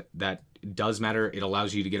an effect that does matter. It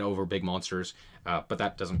allows you to get over big monsters, but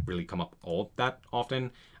that doesn't really come up all that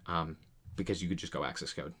often because you could just go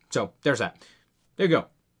access code. So there's that. There you go.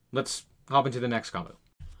 Let's hop into the next combo.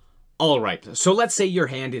 Alright, so let's say your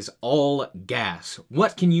hand is all gas.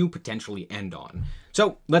 What can you potentially end on?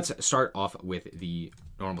 So let's start off with the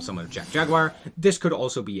normal summon of Jack-Jaguar. This could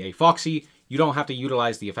also be a Foxy. You don't have to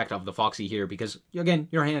utilize the effect of the Foxy here because, again,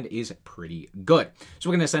 your hand is pretty good. So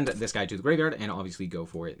we're going to send this guy to the graveyard and obviously go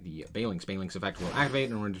for the Banelings. Banelings effect will activate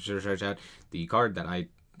in order to search out the card that I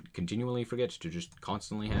continually forget to just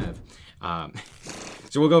constantly have.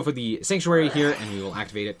 So we'll go for the Sanctuary here and we will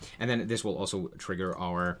activate it. And then this will also trigger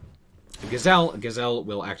our Gazelle. Gazelle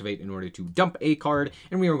will activate in order to dump a card,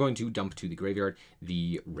 and we are going to dump to the graveyard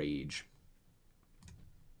the Rage.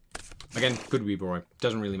 Again, could be Roy.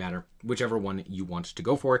 Doesn't really matter. Whichever one you want to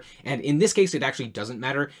go for. And in this case, it actually doesn't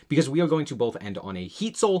matter because we are going to both end on a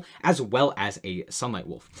Heat Soul as well as a Sunlight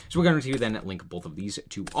Wolf. So we're going to then link both of these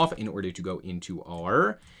two off in order to go into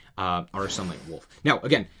our Sunlight Wolf. Now,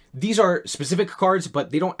 again, these are specific cards, but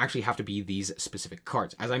they don't actually have to be these specific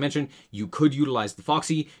cards. As I mentioned, you could utilize the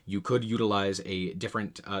Foxy, you could utilize a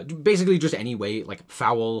different, basically just any way, like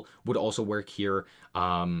Foul would also work here.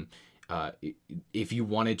 If you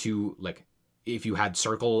wanted to, like, if you had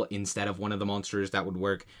Circle instead of one of the monsters, that would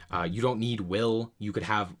work. You don't need Will. You could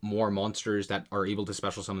have more monsters that are able to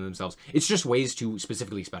special summon themselves. It's just ways to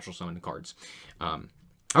specifically special summon cards.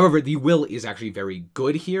 However, the Will is actually very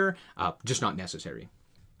good here, just not necessary.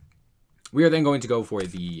 We are then going to go for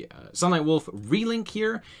the Sunlight Wolf relink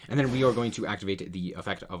here, and then we are going to activate the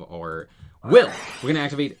effect of our Will. We're going to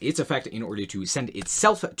activate its effect in order to send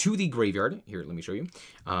itself to the graveyard. Here, let me show you.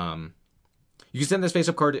 You can send this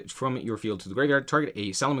face-up card from your field to the graveyard. Target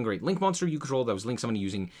a Salamangreat Link monster you control that was link summoned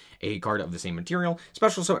using a card of the same material.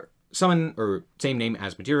 Special summon, or same name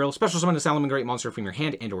as material. Special summon a Salamangreat monster from your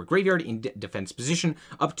hand and or graveyard in defense position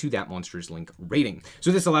up to that monster's link rating. So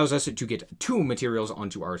this allows us to get 2 materials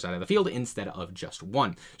onto our side of the field instead of just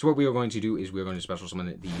 1. So what we are going to do is we are going to special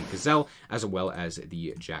summon the Gazelle as well as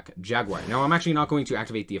the Jack-Jaguar. Now I'm actually not going to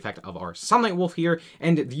activate the effect of our Sunlight Wolf here,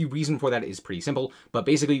 and the reason for that is pretty simple, but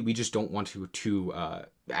basically we just don't want to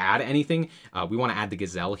add anything. We want to add the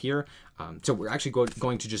Gazelle here. So we're actually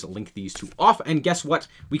going to just link these two off, and guess what?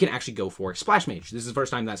 We can actually go for Splash Mage. This is the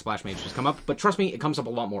first time that Splash Mage has come up, but trust me, it comes up a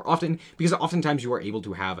lot more often, because oftentimes you are able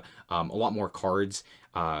to have a lot more cards,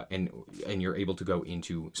 and you're able to go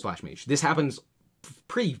into Splash Mage. This happens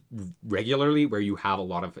pretty regularly where you have a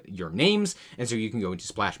lot of your names, and so you can go into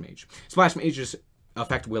Splash Mage. Splash Mage's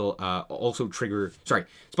effect will also trigger,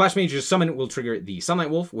 Splash Mage's summon will trigger the Sunlight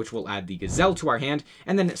Wolf, which will add the Gazelle to our hand,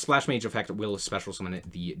 and then Splash Mage effect will special summon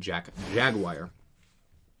the Jack-Jaguar.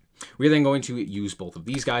 We're then going to use both of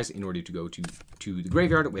these guys in order to go to the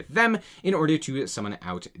graveyard with them in order to summon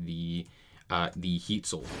out the Heat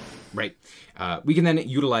Soul, right? We can then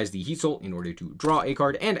utilize the Heat Soul in order to draw a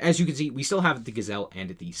card, and as you can see, we still have the Gazelle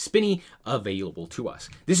and the Spinny available to us.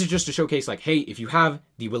 This is just to showcase, like, hey, if you have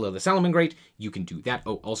the Will of the Salamangreat, you can do that.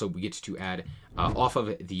 Oh, also, we get to add, off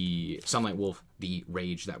of the Sunlight Wolf, the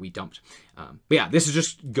Rage that we dumped. But yeah, this is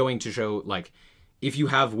just going to show, like, if you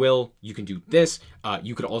have Will, you can do this.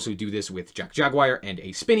 You could also do this with Jack-Jaguar and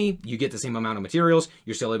a Spinny. You get the same amount of materials.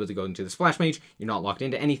 You're still able to go into the Splash Mage. You're not locked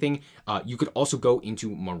into anything. You could also go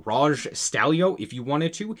into Mirage Stalio if you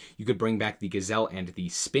wanted to. You could bring back the Gazelle and the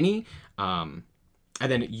Spinny. And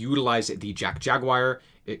then utilize the Jack-Jaguar.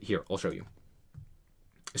 Here, I'll show you.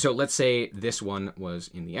 So let's say this one was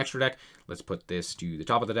in the extra deck. Let's put this to the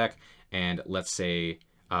top of the deck. And let's say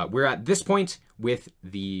we're at this point with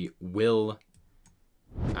the Will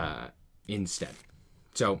instead.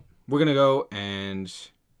 So we're gonna go and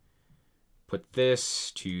put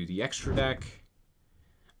this to the extra deck.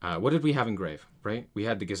 What did we have in grave, right? We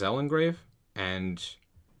had the Gazelle in grave. and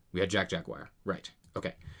we had Jack Jaguar. Right.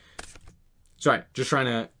 Okay. Sorry, just trying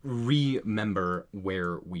to remember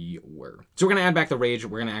where we were. So we're going to add back the Rage.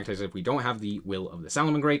 We're going to act as if we don't have the Will of the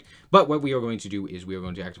Salamangreat. But what we are going to do is we are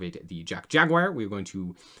going to activate the Jack Jaguar. We're going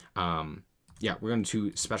to, we're going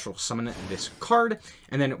to special summon this card.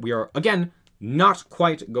 And then we are, again, not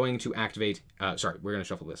quite going to activate, we're going to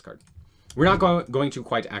shuffle this card. We're not going to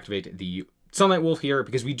quite activate the Sunlight Wolf here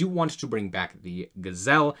because we do want to bring back the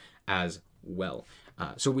Gazelle as well.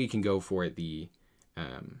 So we can go for the...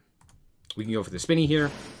 we can go for the Spinny here.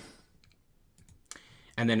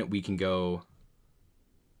 And then we can go...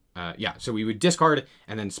 so we would discard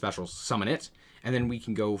and then special summon it. And then we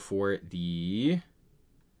can go for the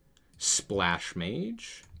Splash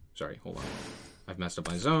Mage. Sorry, hold on. I've messed up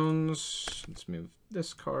my zones. Let's move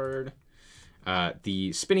this card.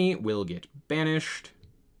 The Spinny will get banished.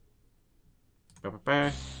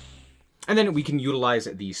 And then we can utilize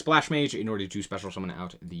the Splash Mage in order to special summon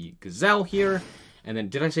out the Gazelle here. And then,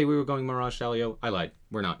 did I say we were going Mirage Stalio? I lied.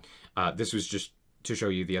 We're not. This was just to show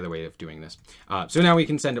you the other way of doing this. So now we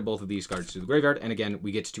can send both of these cards to the graveyard. And again,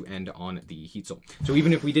 we get to end on the Heat Soul. So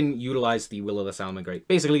even if we didn't utilize the Will of the Salamangreat,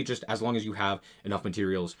 basically just as long as you have enough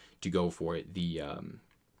materials to go for the,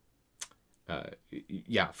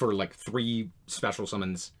 for like 3 special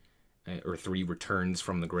summons or 3 returns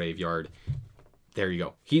from the graveyard. There you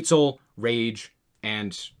go. Heat Soul, Rage,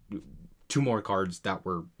 and 2 more cards that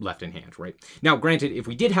were left in hand, right? Now, granted, if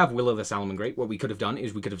we did have Will of the Salamangreat, what we could have done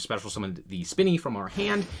is we could have special summoned the Spinny from our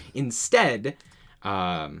hand instead,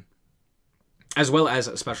 as well as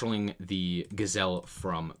specialing the Gazelle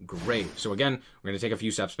from grave. So again, we're going to take a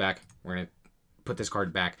few steps back. We're going to put this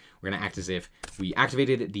card back. We're going to act as if we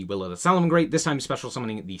activated the Will of the Salamangreat, this time special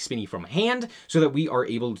summoning the Spinny from hand so that we are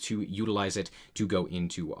able to utilize it to go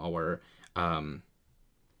into our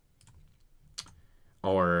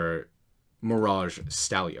Mirage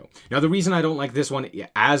Stalio. Now, the reason I don't like this one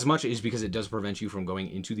as much is because it does prevent you from going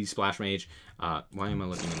into the Splash Mage. Why am I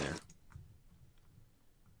looking in there?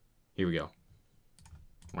 Here we go.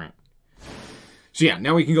 So yeah,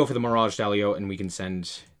 now we can go for the Mirage Stalio, and we can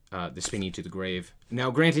send the Spinny to the grave. Now,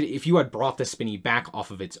 granted, if you had brought the Spinny back off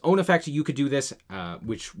of its own effect, you could do this,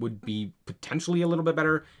 which would be potentially a little bit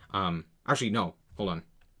better. Actually, no. Hold on.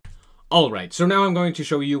 Alright, so now I'm going to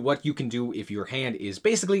show you what you can do if your hand is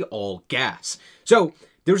basically all gas. So,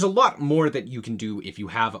 there's a lot more that you can do if you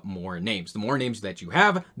have more names. The more names that you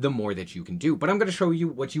have, the more that you can do. But I'm going to show you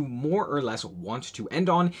what you more or less want to end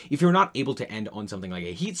on if you're not able to end on something like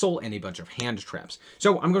a Heat Soul and a bunch of hand traps.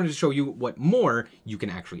 So I'm going to show you what more you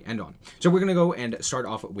can actually end on. So we're going to go and start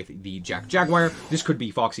off with the Jack Jaguar. This could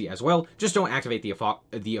be Foxy as well. Just don't activate the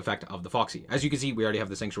effect of the Foxy. As you can see, we already have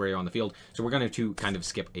the Sanctuary on the field. So we're going to kind of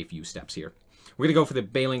skip a few steps here. We're going to go for the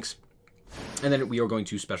Balinks. And then we are going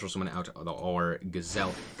to special summon out our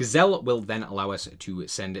Gazelle. Gazelle will then allow us to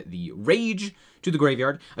send the Rage to the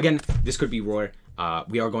graveyard. Again, this could be Roar.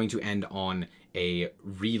 We are going to end on a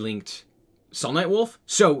relinked Sunlight Wolf,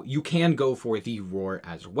 so you can go for the Roar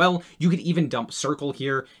as well. You could even dump Circle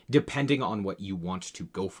here, depending on what you want to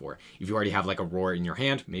go for. If you already have like a Roar in your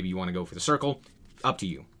hand, maybe you want to go for the Circle. Up to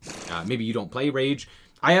you. Maybe you don't play Rage.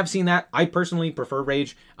 I have seen that. I personally prefer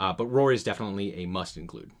Rage, but Roar is definitely a must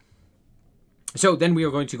include. So then we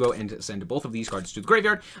are going to go and send both of these cards to the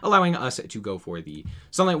graveyard, allowing us to go for the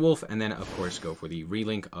Sunlight Wolf, and then, of course, go for the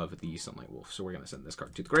relink of the Sunlight Wolf. So we're going to send this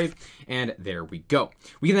card to the grave, and there we go.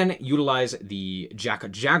 We can then utilize the Jack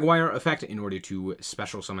Jaguar effect in order to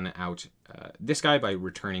special summon out this guy by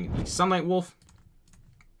returning the Sunlight Wolf.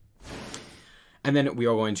 And then we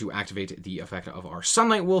are going to activate the effect of our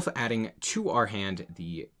Sunlight Wolf, adding to our hand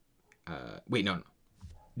the... no.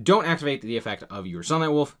 Don't activate the effect of your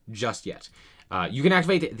Sunlight Wolf just yet. You can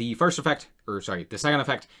activate the first effect, the second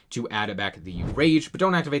effect to add back the Rage, but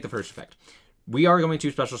don't activate the first effect. We are going to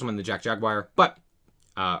special summon the Jack Jaguar, but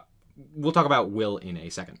we'll talk about Will in a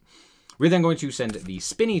second. We're then going to send the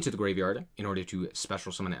Spinny to the graveyard in order to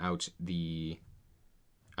special summon out the...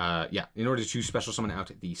 in order to special summon out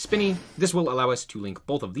the Spinny. This will allow us to link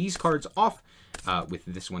both of these cards off, with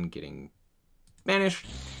this one getting banished,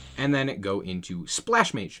 and then go into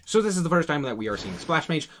Splash Mage. So this is the first time that we are seeing Splash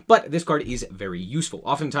Mage, but this card is very useful.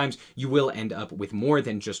 Oftentimes, you will end up with more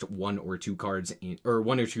than just 1 or 2 cards, or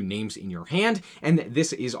 1 or 2 names in your hand, and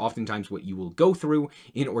this is oftentimes what you will go through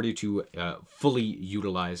in order to fully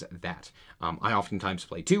utilize that. I oftentimes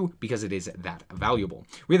play 2 because it is that valuable.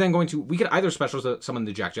 We could either special summon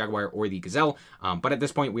the Jack Jaguar or the Gazelle, but at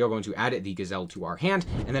this point, we are going to add the Gazelle to our hand,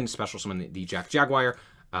 and then special summon the Jack Jaguar,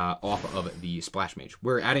 off of the Splash Mage.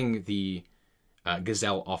 We're adding the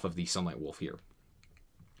Gazelle off of the Sunlight Wolf here.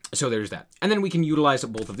 So there's that. And then we can utilize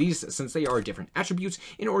both of these, since they are different attributes,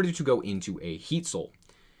 in order to go into a Heat Soul.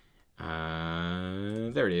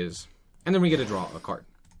 There it is. And then we get to draw a card.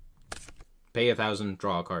 Pay 1,000,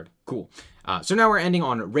 draw a card. Cool. So now we're ending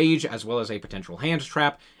on Rage, as well as a potential hand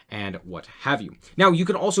trap, and what have you. Now, you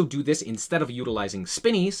can also do this instead of utilizing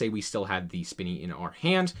Spinny. Say we still had the Spinny in our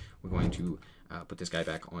hand. We're going to put this guy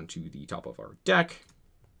back onto the top of our deck.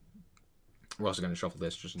 We're also going to shuffle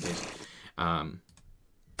this, just in case.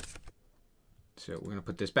 So we're going to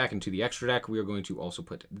put this back into the extra deck. We are going to also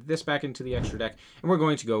put this back into the extra deck. And we're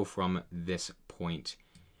going to go from this point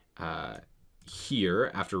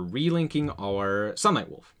here after relinking our Sunlight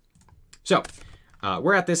Wolf. So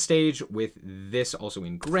we're at this stage with this also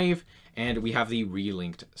in grave, and we have the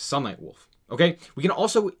relinked Sunlight Wolf. Okay, we can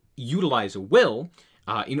also utilize Will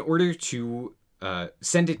in order to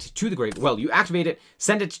send it to the grave. Well, you activate it,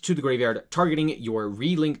 send it to the graveyard, targeting your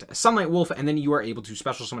relinked Sunlight Wolf, and then you are able to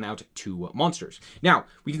special summon out 2 monsters. Now,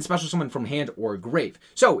 we can special summon from hand or grave.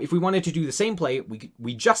 So, if we wanted to do the same play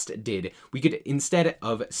we just did, we could, instead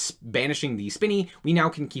of banishing the Spinny, we now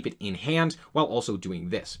can keep it in hand while also doing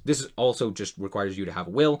this. This also just requires you to have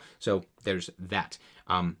a will, so there's that.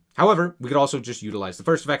 However, we could also just utilize the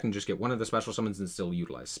first effect and just get one of the special summons and still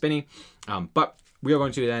utilize Spinny. But we are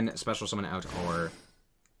going to then special summon out our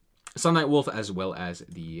Sunlight Wolf as well as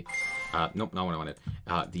the... nope, not what I wanted.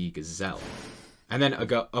 The Gazelle. And then,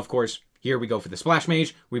 of course, here we go for the Splash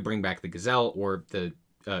Mage. We bring back the Gazelle, or the...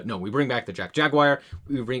 no, we bring back the Jaguar.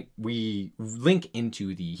 We link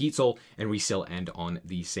into the Heat Soul, and we still end on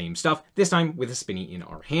the same stuff. This time with a Spinny in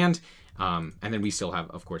our hand. And then we still have,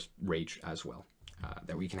 of course, Rage as well.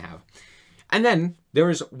 That we can have. And then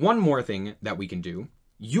there is one more thing that we can do.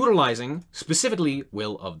 Utilizing specifically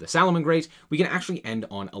Will of the Salamangreat, we can actually end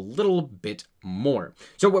on a little bit more.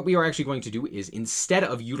 So what we are actually going to do is, instead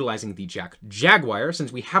of utilizing the Jaguar,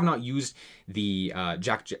 since we have not used the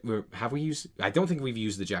have we used? I don't think we've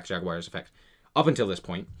used the Jaguar's effect up until this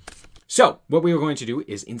point. So what we are going to do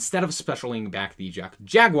is, instead of specialing back the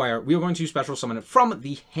Jaguar, we are going to special summon it from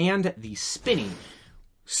the hand, the Spinny,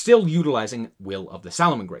 still utilizing Will of the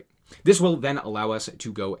Salamangreat. This will then allow us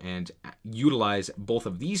to go and utilize both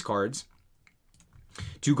of these cards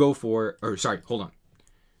to go for... Or, sorry, hold on.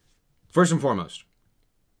 First and foremost,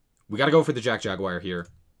 we got to go for the Jaguar here.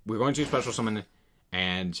 We're going to special summon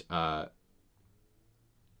and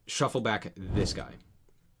shuffle back this guy.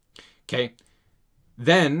 Okay.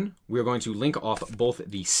 Then we're going to link off both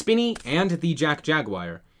the Spinny and the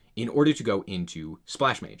Jaguar in order to go into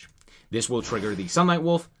Splash Mage. This will trigger the Sunlight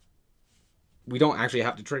Wolf. We don't actually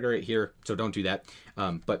have to trigger it here, so don't do that.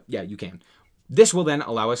 But yeah, you can. This will then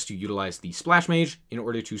allow us to utilize the Splash Mage in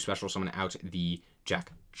order to special summon out the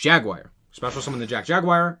Jaguar. Special summon the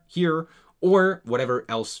Jaguar here, or whatever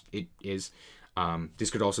else it is. This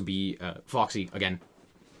could also be Foxy again.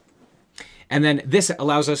 And then this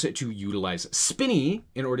allows us to utilize Spinny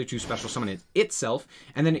in order to special summon it itself,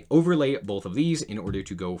 and then overlay both of these in order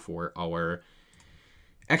to go for our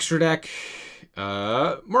extra deck,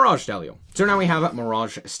 Mirage Stalio. So now we have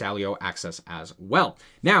Mirage Stalio access as well.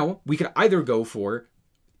 Now, we could either go for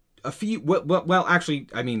a few... Well, actually,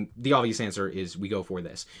 I mean, the obvious answer is we go for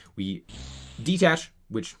this. We detach,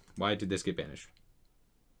 which... Why did this get banished?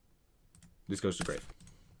 This goes to grave.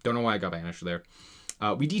 Don't know why I got banished there.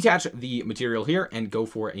 We detach the material here and go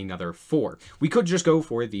for another 4. We could just go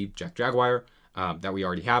for the Jaguar that we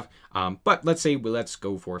already have. But let's say let's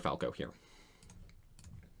go for Falco here.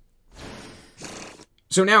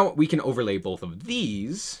 So now we can overlay both of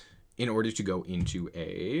these in order to go into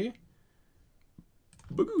a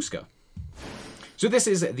Bagooska. So this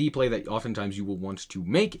is the play that oftentimes you will want to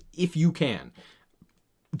make if you can.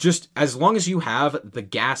 Just as long as you have the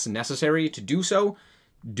gas necessary to do so,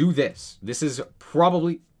 do this. This is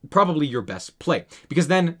probably your best play. Because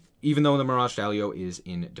then, even though the Mirage Stalio is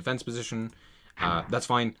in defense position, that's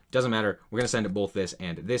fine. Doesn't matter. We're going to send both this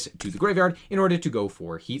and this to the graveyard in order to go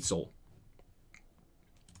for Heat Soul.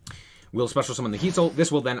 We'll special summon the Heat Soul.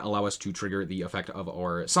 This will then allow us to trigger the effect of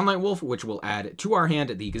our Sunlight Wolf, which will add to our hand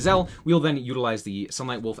the Gazelle. We'll then utilize the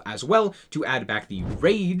Sunlight Wolf as well to add back the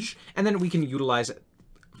Rage, and then we can utilize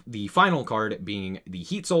the final card being the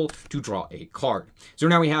Heat Soul to draw a card. So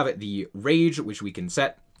now we have the Rage, which we can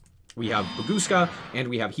set. We have Bagooska, and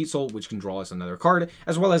we have Heat Soul, which can draw us another card,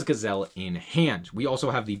 as well as Gazelle in hand. We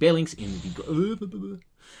also have the Balinks in the...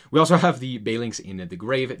 We also have the Balinks in the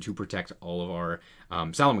grave to protect all of our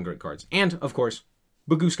Salamangreat cards. And, of course,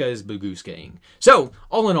 Bagooska is Bagooskaing. So,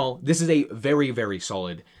 all in all, this is a very, very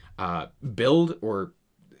solid build or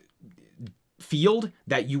field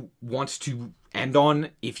that you want to end on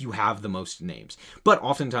if you have the most names. But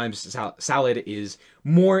oftentimes, Salad is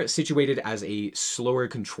more situated as a slower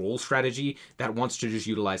control strategy that wants to just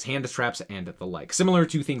utilize hand traps and the like. Similar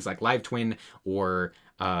to things like Live Twin or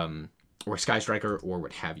Sky Striker or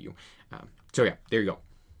what have you. So yeah, there you go.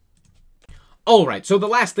 Alright, so the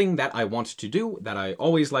last thing that I want to do, that I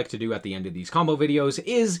always like to do at the end of these combo videos,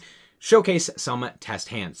 is showcase some test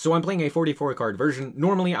hands. So I'm playing a 44 card version.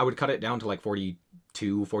 Normally I would cut it down to like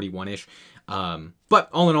 42, 41-ish. But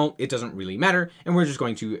all in all, it doesn't really matter, and we're just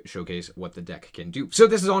going to showcase what the deck can do. So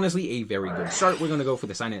this is honestly a very good start. We're going to go for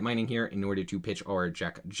the Signet Mining here in order to pitch our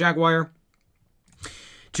Jaguar.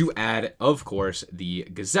 To add, of course, the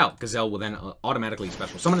Gazelle. Gazelle will then automatically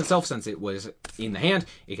special summon itself since it was in the hand.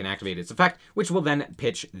 It can activate its effect, which will then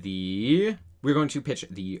pitch the... We're going to pitch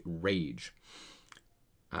the Rage.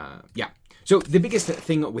 Yeah. So the biggest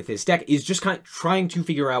thing with this deck is just kind of trying to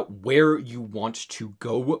figure out where you want to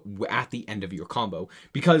go at the end of your combo.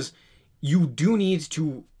 Because you do need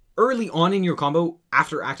to... Early on in your combo,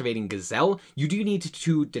 after activating Gazelle, you do need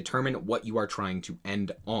to determine what you are trying to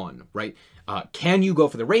end on, right? Can you go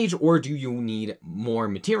for the Rage, or do you need more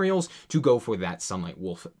materials to go for that Sunlight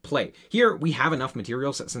Wolf play? Here, we have enough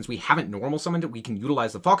materials. Since we haven't normal summoned it, we can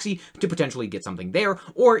utilize the Foxy to potentially get something there,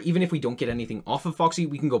 or even if we don't get anything off of Foxy,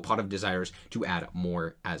 we can go Pot of Desires to add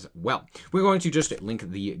more as well. We're going to just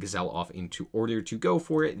link the Gazelle off into order to go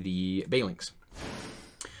for the Balinks.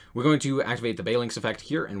 We're going to activate the Balinks effect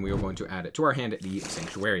here, and we are going to add it to our hand the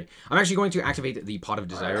Sanctuary. I'm actually going to activate the Pot of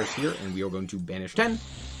Desires here, and we are going to banish 10.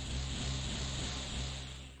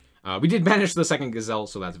 We did banish the second Gazelle,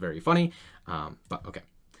 so that's very funny. But okay.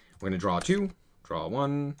 We're going to draw 2, draw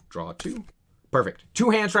 1, draw 2. Perfect. 2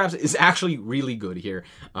 hand traps is actually really good here.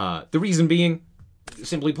 The reason being,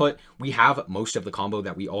 simply put, we have most of the combo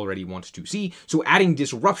that we already want to see, so adding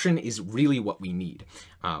Disruption is really what we need.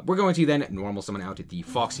 We're going to then normal summon out the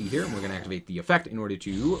Foxy here, and we're going to activate the effect in order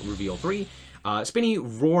to reveal 3. Spinny,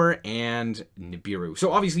 Roar, and Nibiru.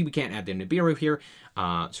 So obviously we can't add the Nibiru here,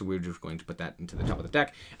 so we're just going to put that into the top of the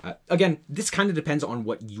deck. Again, this kind of depends on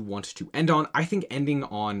what you want to end on. I think ending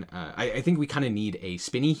on, I think we kind of need a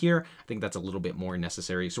Spinny here. I think that's a little bit more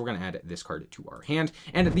necessary, so we're going to add this card to our hand.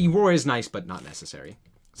 And the Roar is nice, but not necessary,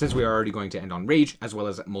 since we are already going to end on Rage, as well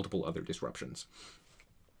as multiple other disruptions.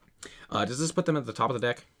 Does this put them at the top of the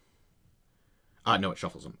deck? No, it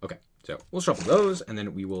shuffles them. Okay, so we'll shuffle those, and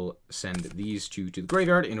then we will send these two to the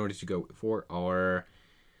graveyard in order to go for our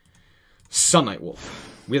Sunlight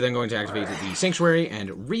Wolf. We're then going to activate the Sanctuary and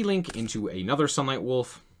relink into another Sunlight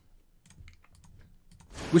Wolf,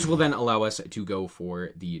 which will then allow us to go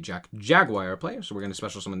for the Jaguar play. So we're going to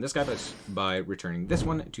special summon this guy by returning this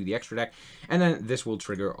one to the extra deck, and then this will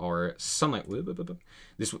trigger our Sunlight.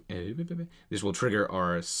 This will trigger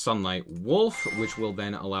our Sunlight Wolf, which will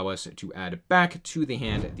then allow us to add back to the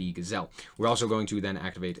hand the Gazelle. We're also going to then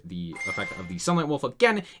activate the effect of the Sunlight Wolf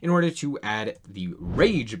again in order to add the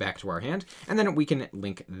Rage back to our hand, and then we can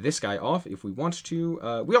link this guy off if we want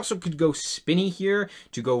to. We also could go Spinny here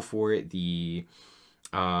to go for the...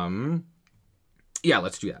 yeah,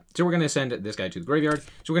 let's do that. So we're going to send this guy to the graveyard.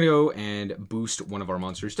 So we're going to go and boost one of our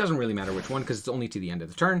monsters. Doesn't really matter which one because it's only to the end of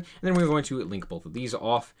the turn. And then we're going to link both of these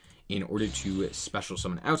off in order to special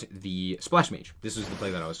summon out the Splash Mage. This is the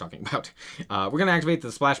play that I was talking about. We're going to activate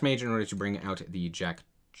the Splash Mage in order to bring out the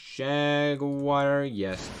Jaguar.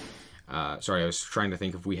 Yes. Sorry, I was trying to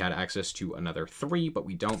think if we had access to another 3, but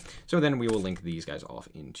we don't. So then we will link these guys off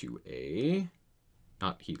into a...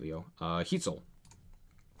 not Heatleo. Heat Soul.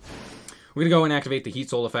 We're going to go and activate the Heat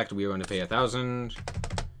Soul effect. We are going to pay 1,000.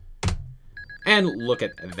 And look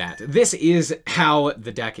at that. This is how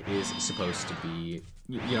the deck is supposed to be.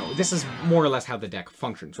 You know, this is more or less how the deck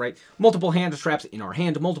functions, right? Multiple hand traps in our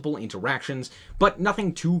hand, multiple interactions, but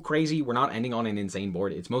nothing too crazy. We're not ending on an insane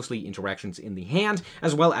board. It's mostly interactions in the hand,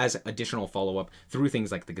 as well as additional follow-up through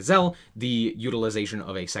things like the Gazelle, the utilization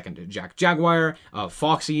of a second Jaguar,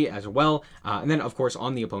 Foxy as well, and then, of course,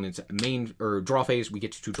 on the opponent's main or draw phase, we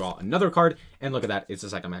get to draw another card, and look at that, it's a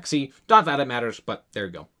second Maxi. Not that it matters, but there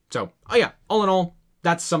you go. So, oh yeah, all in all,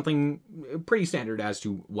 that's something pretty standard as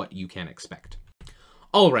to what you can expect.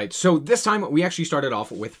 Alright, so this time we actually started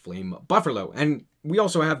off with Flame Buffalo, and we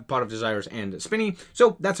also have Pot of Desires and Spinny,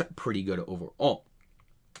 so that's pretty good overall.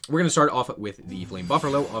 We're going to start off with the Flame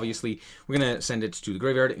Buffalo, obviously. We're going to send it to the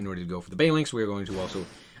graveyard in order to go for the Balinks. We're going to also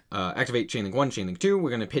activate Chainlink 1, Chainlink 2. We're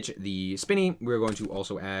going to pitch the Spinny. We're going to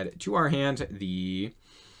also add to our hand the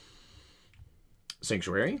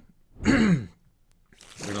Sanctuary.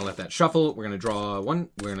 We're going to let that shuffle. We're going to draw 1.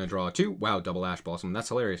 We're going to draw 2. Wow, double Ash Blossom. That's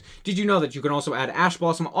hilarious. Did you know that you can also add Ash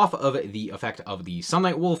Blossom off of the effect of the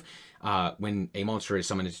Sunlight Wolf when a monster is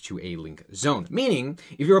summoned to a link zone? Meaning,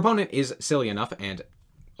 if your opponent is silly enough, and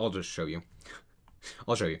I'll just show you.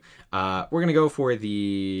 I'll show you. We're going to go for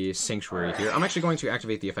the Sanctuary here. I'm actually going to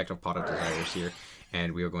activate the effect of Pot of Desires here.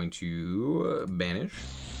 And we are going to banish.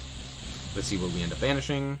 Let's see what we end up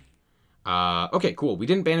banishing. Okay, cool. We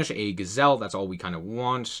didn't banish a Gazelle. That's all we kind of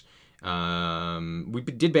want. We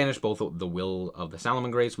did banish both the Will of the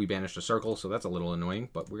Salamangreats. We banished a Circle, so that's a little annoying.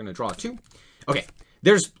 But we're going to draw 2. Okay,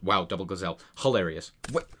 there's... Wow, double Gazelle. Hilarious.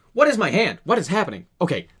 What is my hand? What is happening?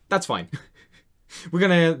 Okay, that's fine. We're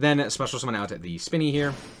going to then special summon out the Spinny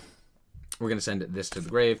here. We're going to send this to the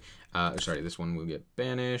grave. Sorry, this one will get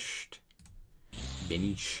banished.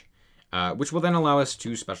 Banish. Which will then allow us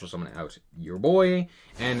to special summon out your boy,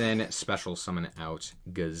 and then special summon out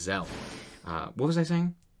Gazelle. What was I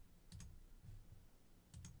saying?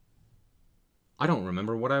 I don't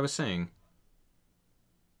remember what I was saying.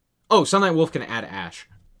 Oh, Sunlight Wolf can add Ash.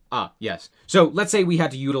 Ah, yes. So let's say we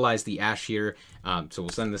had to utilize the Ash here. So we'll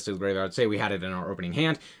send this to the graveyard. Say we had it in our opening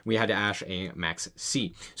hand. We had to Ash a max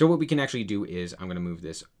C. So what we can actually do is I'm going to move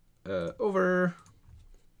this over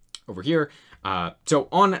here. So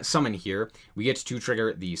on summon here, we get to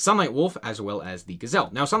trigger the Sunlight Wolf as well as the Gazelle.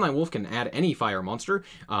 Now, Sunlight Wolf can add any fire monster.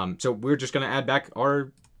 So we're just going to add back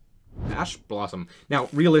our Ash Blossom. Now,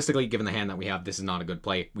 realistically, given the hand that we have, this is not a good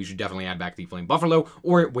play. We should definitely add back the Flame Buffalo,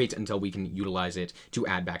 or wait until we can utilize it to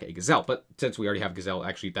add back a Gazelle. But since we already have Gazelle,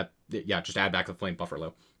 actually, just add back the Flame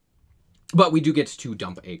Buffalo. But we do get to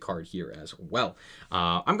dump a card here as well.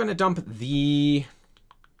 I'm going to dump the...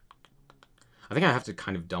 I think I have to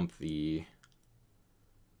kind of dump the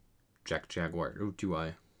Jaguar. Oh, do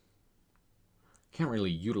I? Can't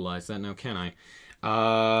really utilize that now, can I?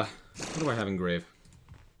 What do I have in grave?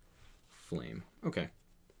 Flame. Okay.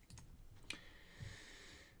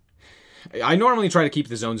 I normally try to keep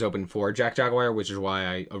the zones open for Jaguar, which is why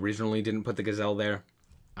I originally didn't put the Gazelle there.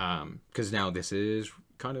 Because now this is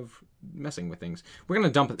kind of messing with things. We're going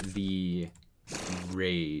to dump the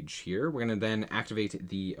Rage here. We're going to then activate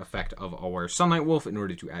the effect of our Sunlight Wolf in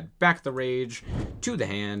order to add back the Rage to the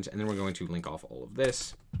hand, and then we're going to link off all of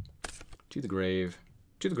this to the grave.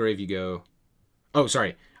 To the grave you go. Oh,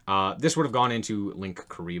 sorry. This would have gone into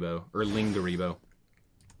Linkuriboh, or Linguriboh.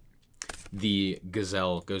 The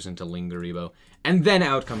Gazelle goes into Linguriboh, and then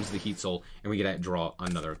out comes the Heat Soul, and we get to draw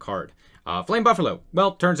another card. Flame Buffalo.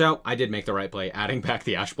 Well, turns out I did make the right play, adding back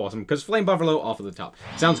the Ash Blossom, because Flame Buffalo off of the top.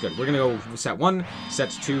 Sounds good. We're going to go set 1,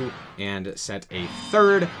 set 2, and set a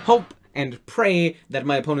 3rd. Hope and pray that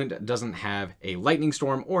my opponent doesn't have a Lightning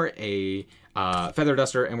Storm or a Feather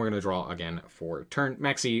Duster, and we're going to draw again for turn.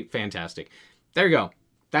 Maxi, fantastic. There you go.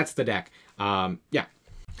 That's the deck. Yeah.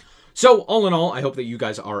 So, all in all, I hope that you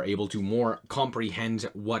guys are able to more comprehend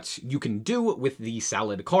what you can do with the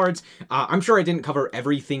Salad cards. I'm sure I didn't cover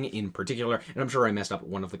everything in particular, and I'm sure I messed up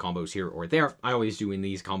one of the combos here or there. I always do in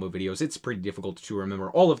these combo videos. It's pretty difficult to remember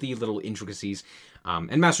all of the little intricacies,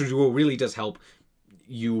 and Master Duel really does help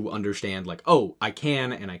you understand, like, oh, I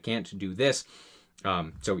can and I can't do this.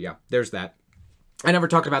 So, yeah, there's that. I never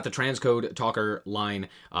talked about the transcode talker line,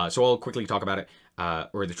 so I'll quickly talk about it,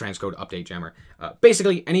 or the transcode update jammer.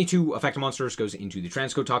 Basically, any 2 effect monsters goes into the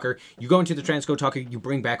transcode talker. You go into the transcode talker, you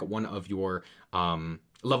bring back one of your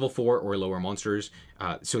level 4 or lower monsters,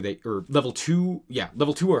 or level 2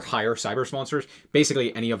 or higher Cybers monsters.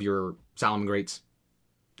 Basically, any of your Salamangreats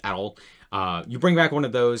at all. You bring back one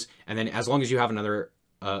of those, and then as long as you have another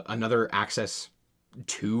access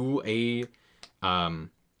to a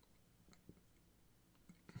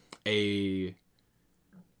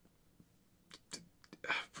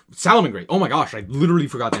Salamangreat. Oh my gosh, I literally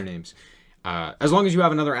forgot their names. As long as you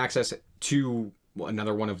have another access to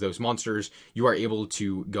another one of those monsters, you are able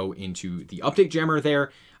to go into the update jammer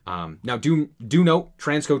there. Now, do note,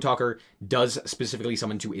 Transcode Talker does specifically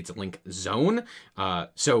summon to its link zone,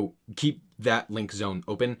 so keep that link zone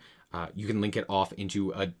open. You can link it off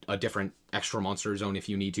into a different extra monster zone if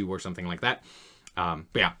you need to, or something like that. But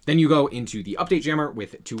yeah, then you go into the update jammer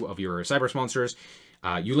with 2 of your Cybers monsters.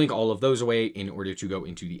 You link all of those away in order to go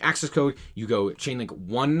into the access code. You go chainlink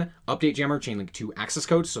 1 update jammer, chainlink 2 access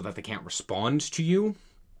codes so that they can't respond to you.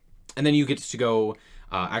 And then you get to go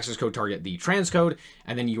access code target the transcode,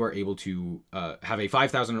 and then you are able to have a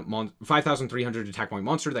 5,300 attack point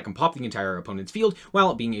monster that can pop the entire opponent's field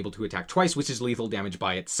while being able to attack twice, which is lethal damage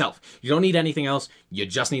by itself. You don't need anything else. You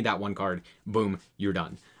just need that 1 card. Boom, you're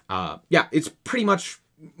done. Yeah, it's pretty much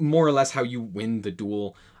more or less how you win the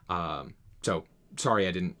duel. So, sorry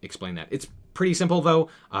I didn't explain that. It's pretty simple, though,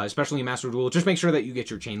 especially in Master Duel. Just make sure that you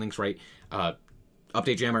get your chain links right.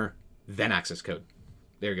 Update jammer, then access code.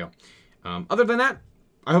 There you go. Other than that,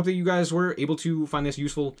 I hope that you guys were able to find this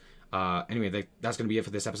useful. Anyway, that's going to be it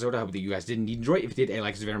for this episode. I hope that you guys did indeed enjoy it. If you did, a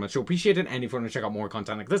like is very much so appreciated. And if you want to check out more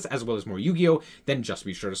content like this, as well as more Yu-Gi-Oh!, then just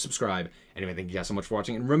be sure to subscribe. Anyway, thank you guys so much for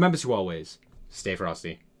watching. And remember to always stay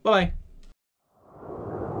frosty. Bye-bye.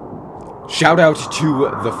 Shout out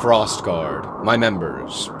to the Frost Guard, my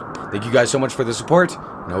members. Thank you guys so much for the support,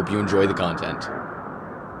 and I hope you enjoy the content.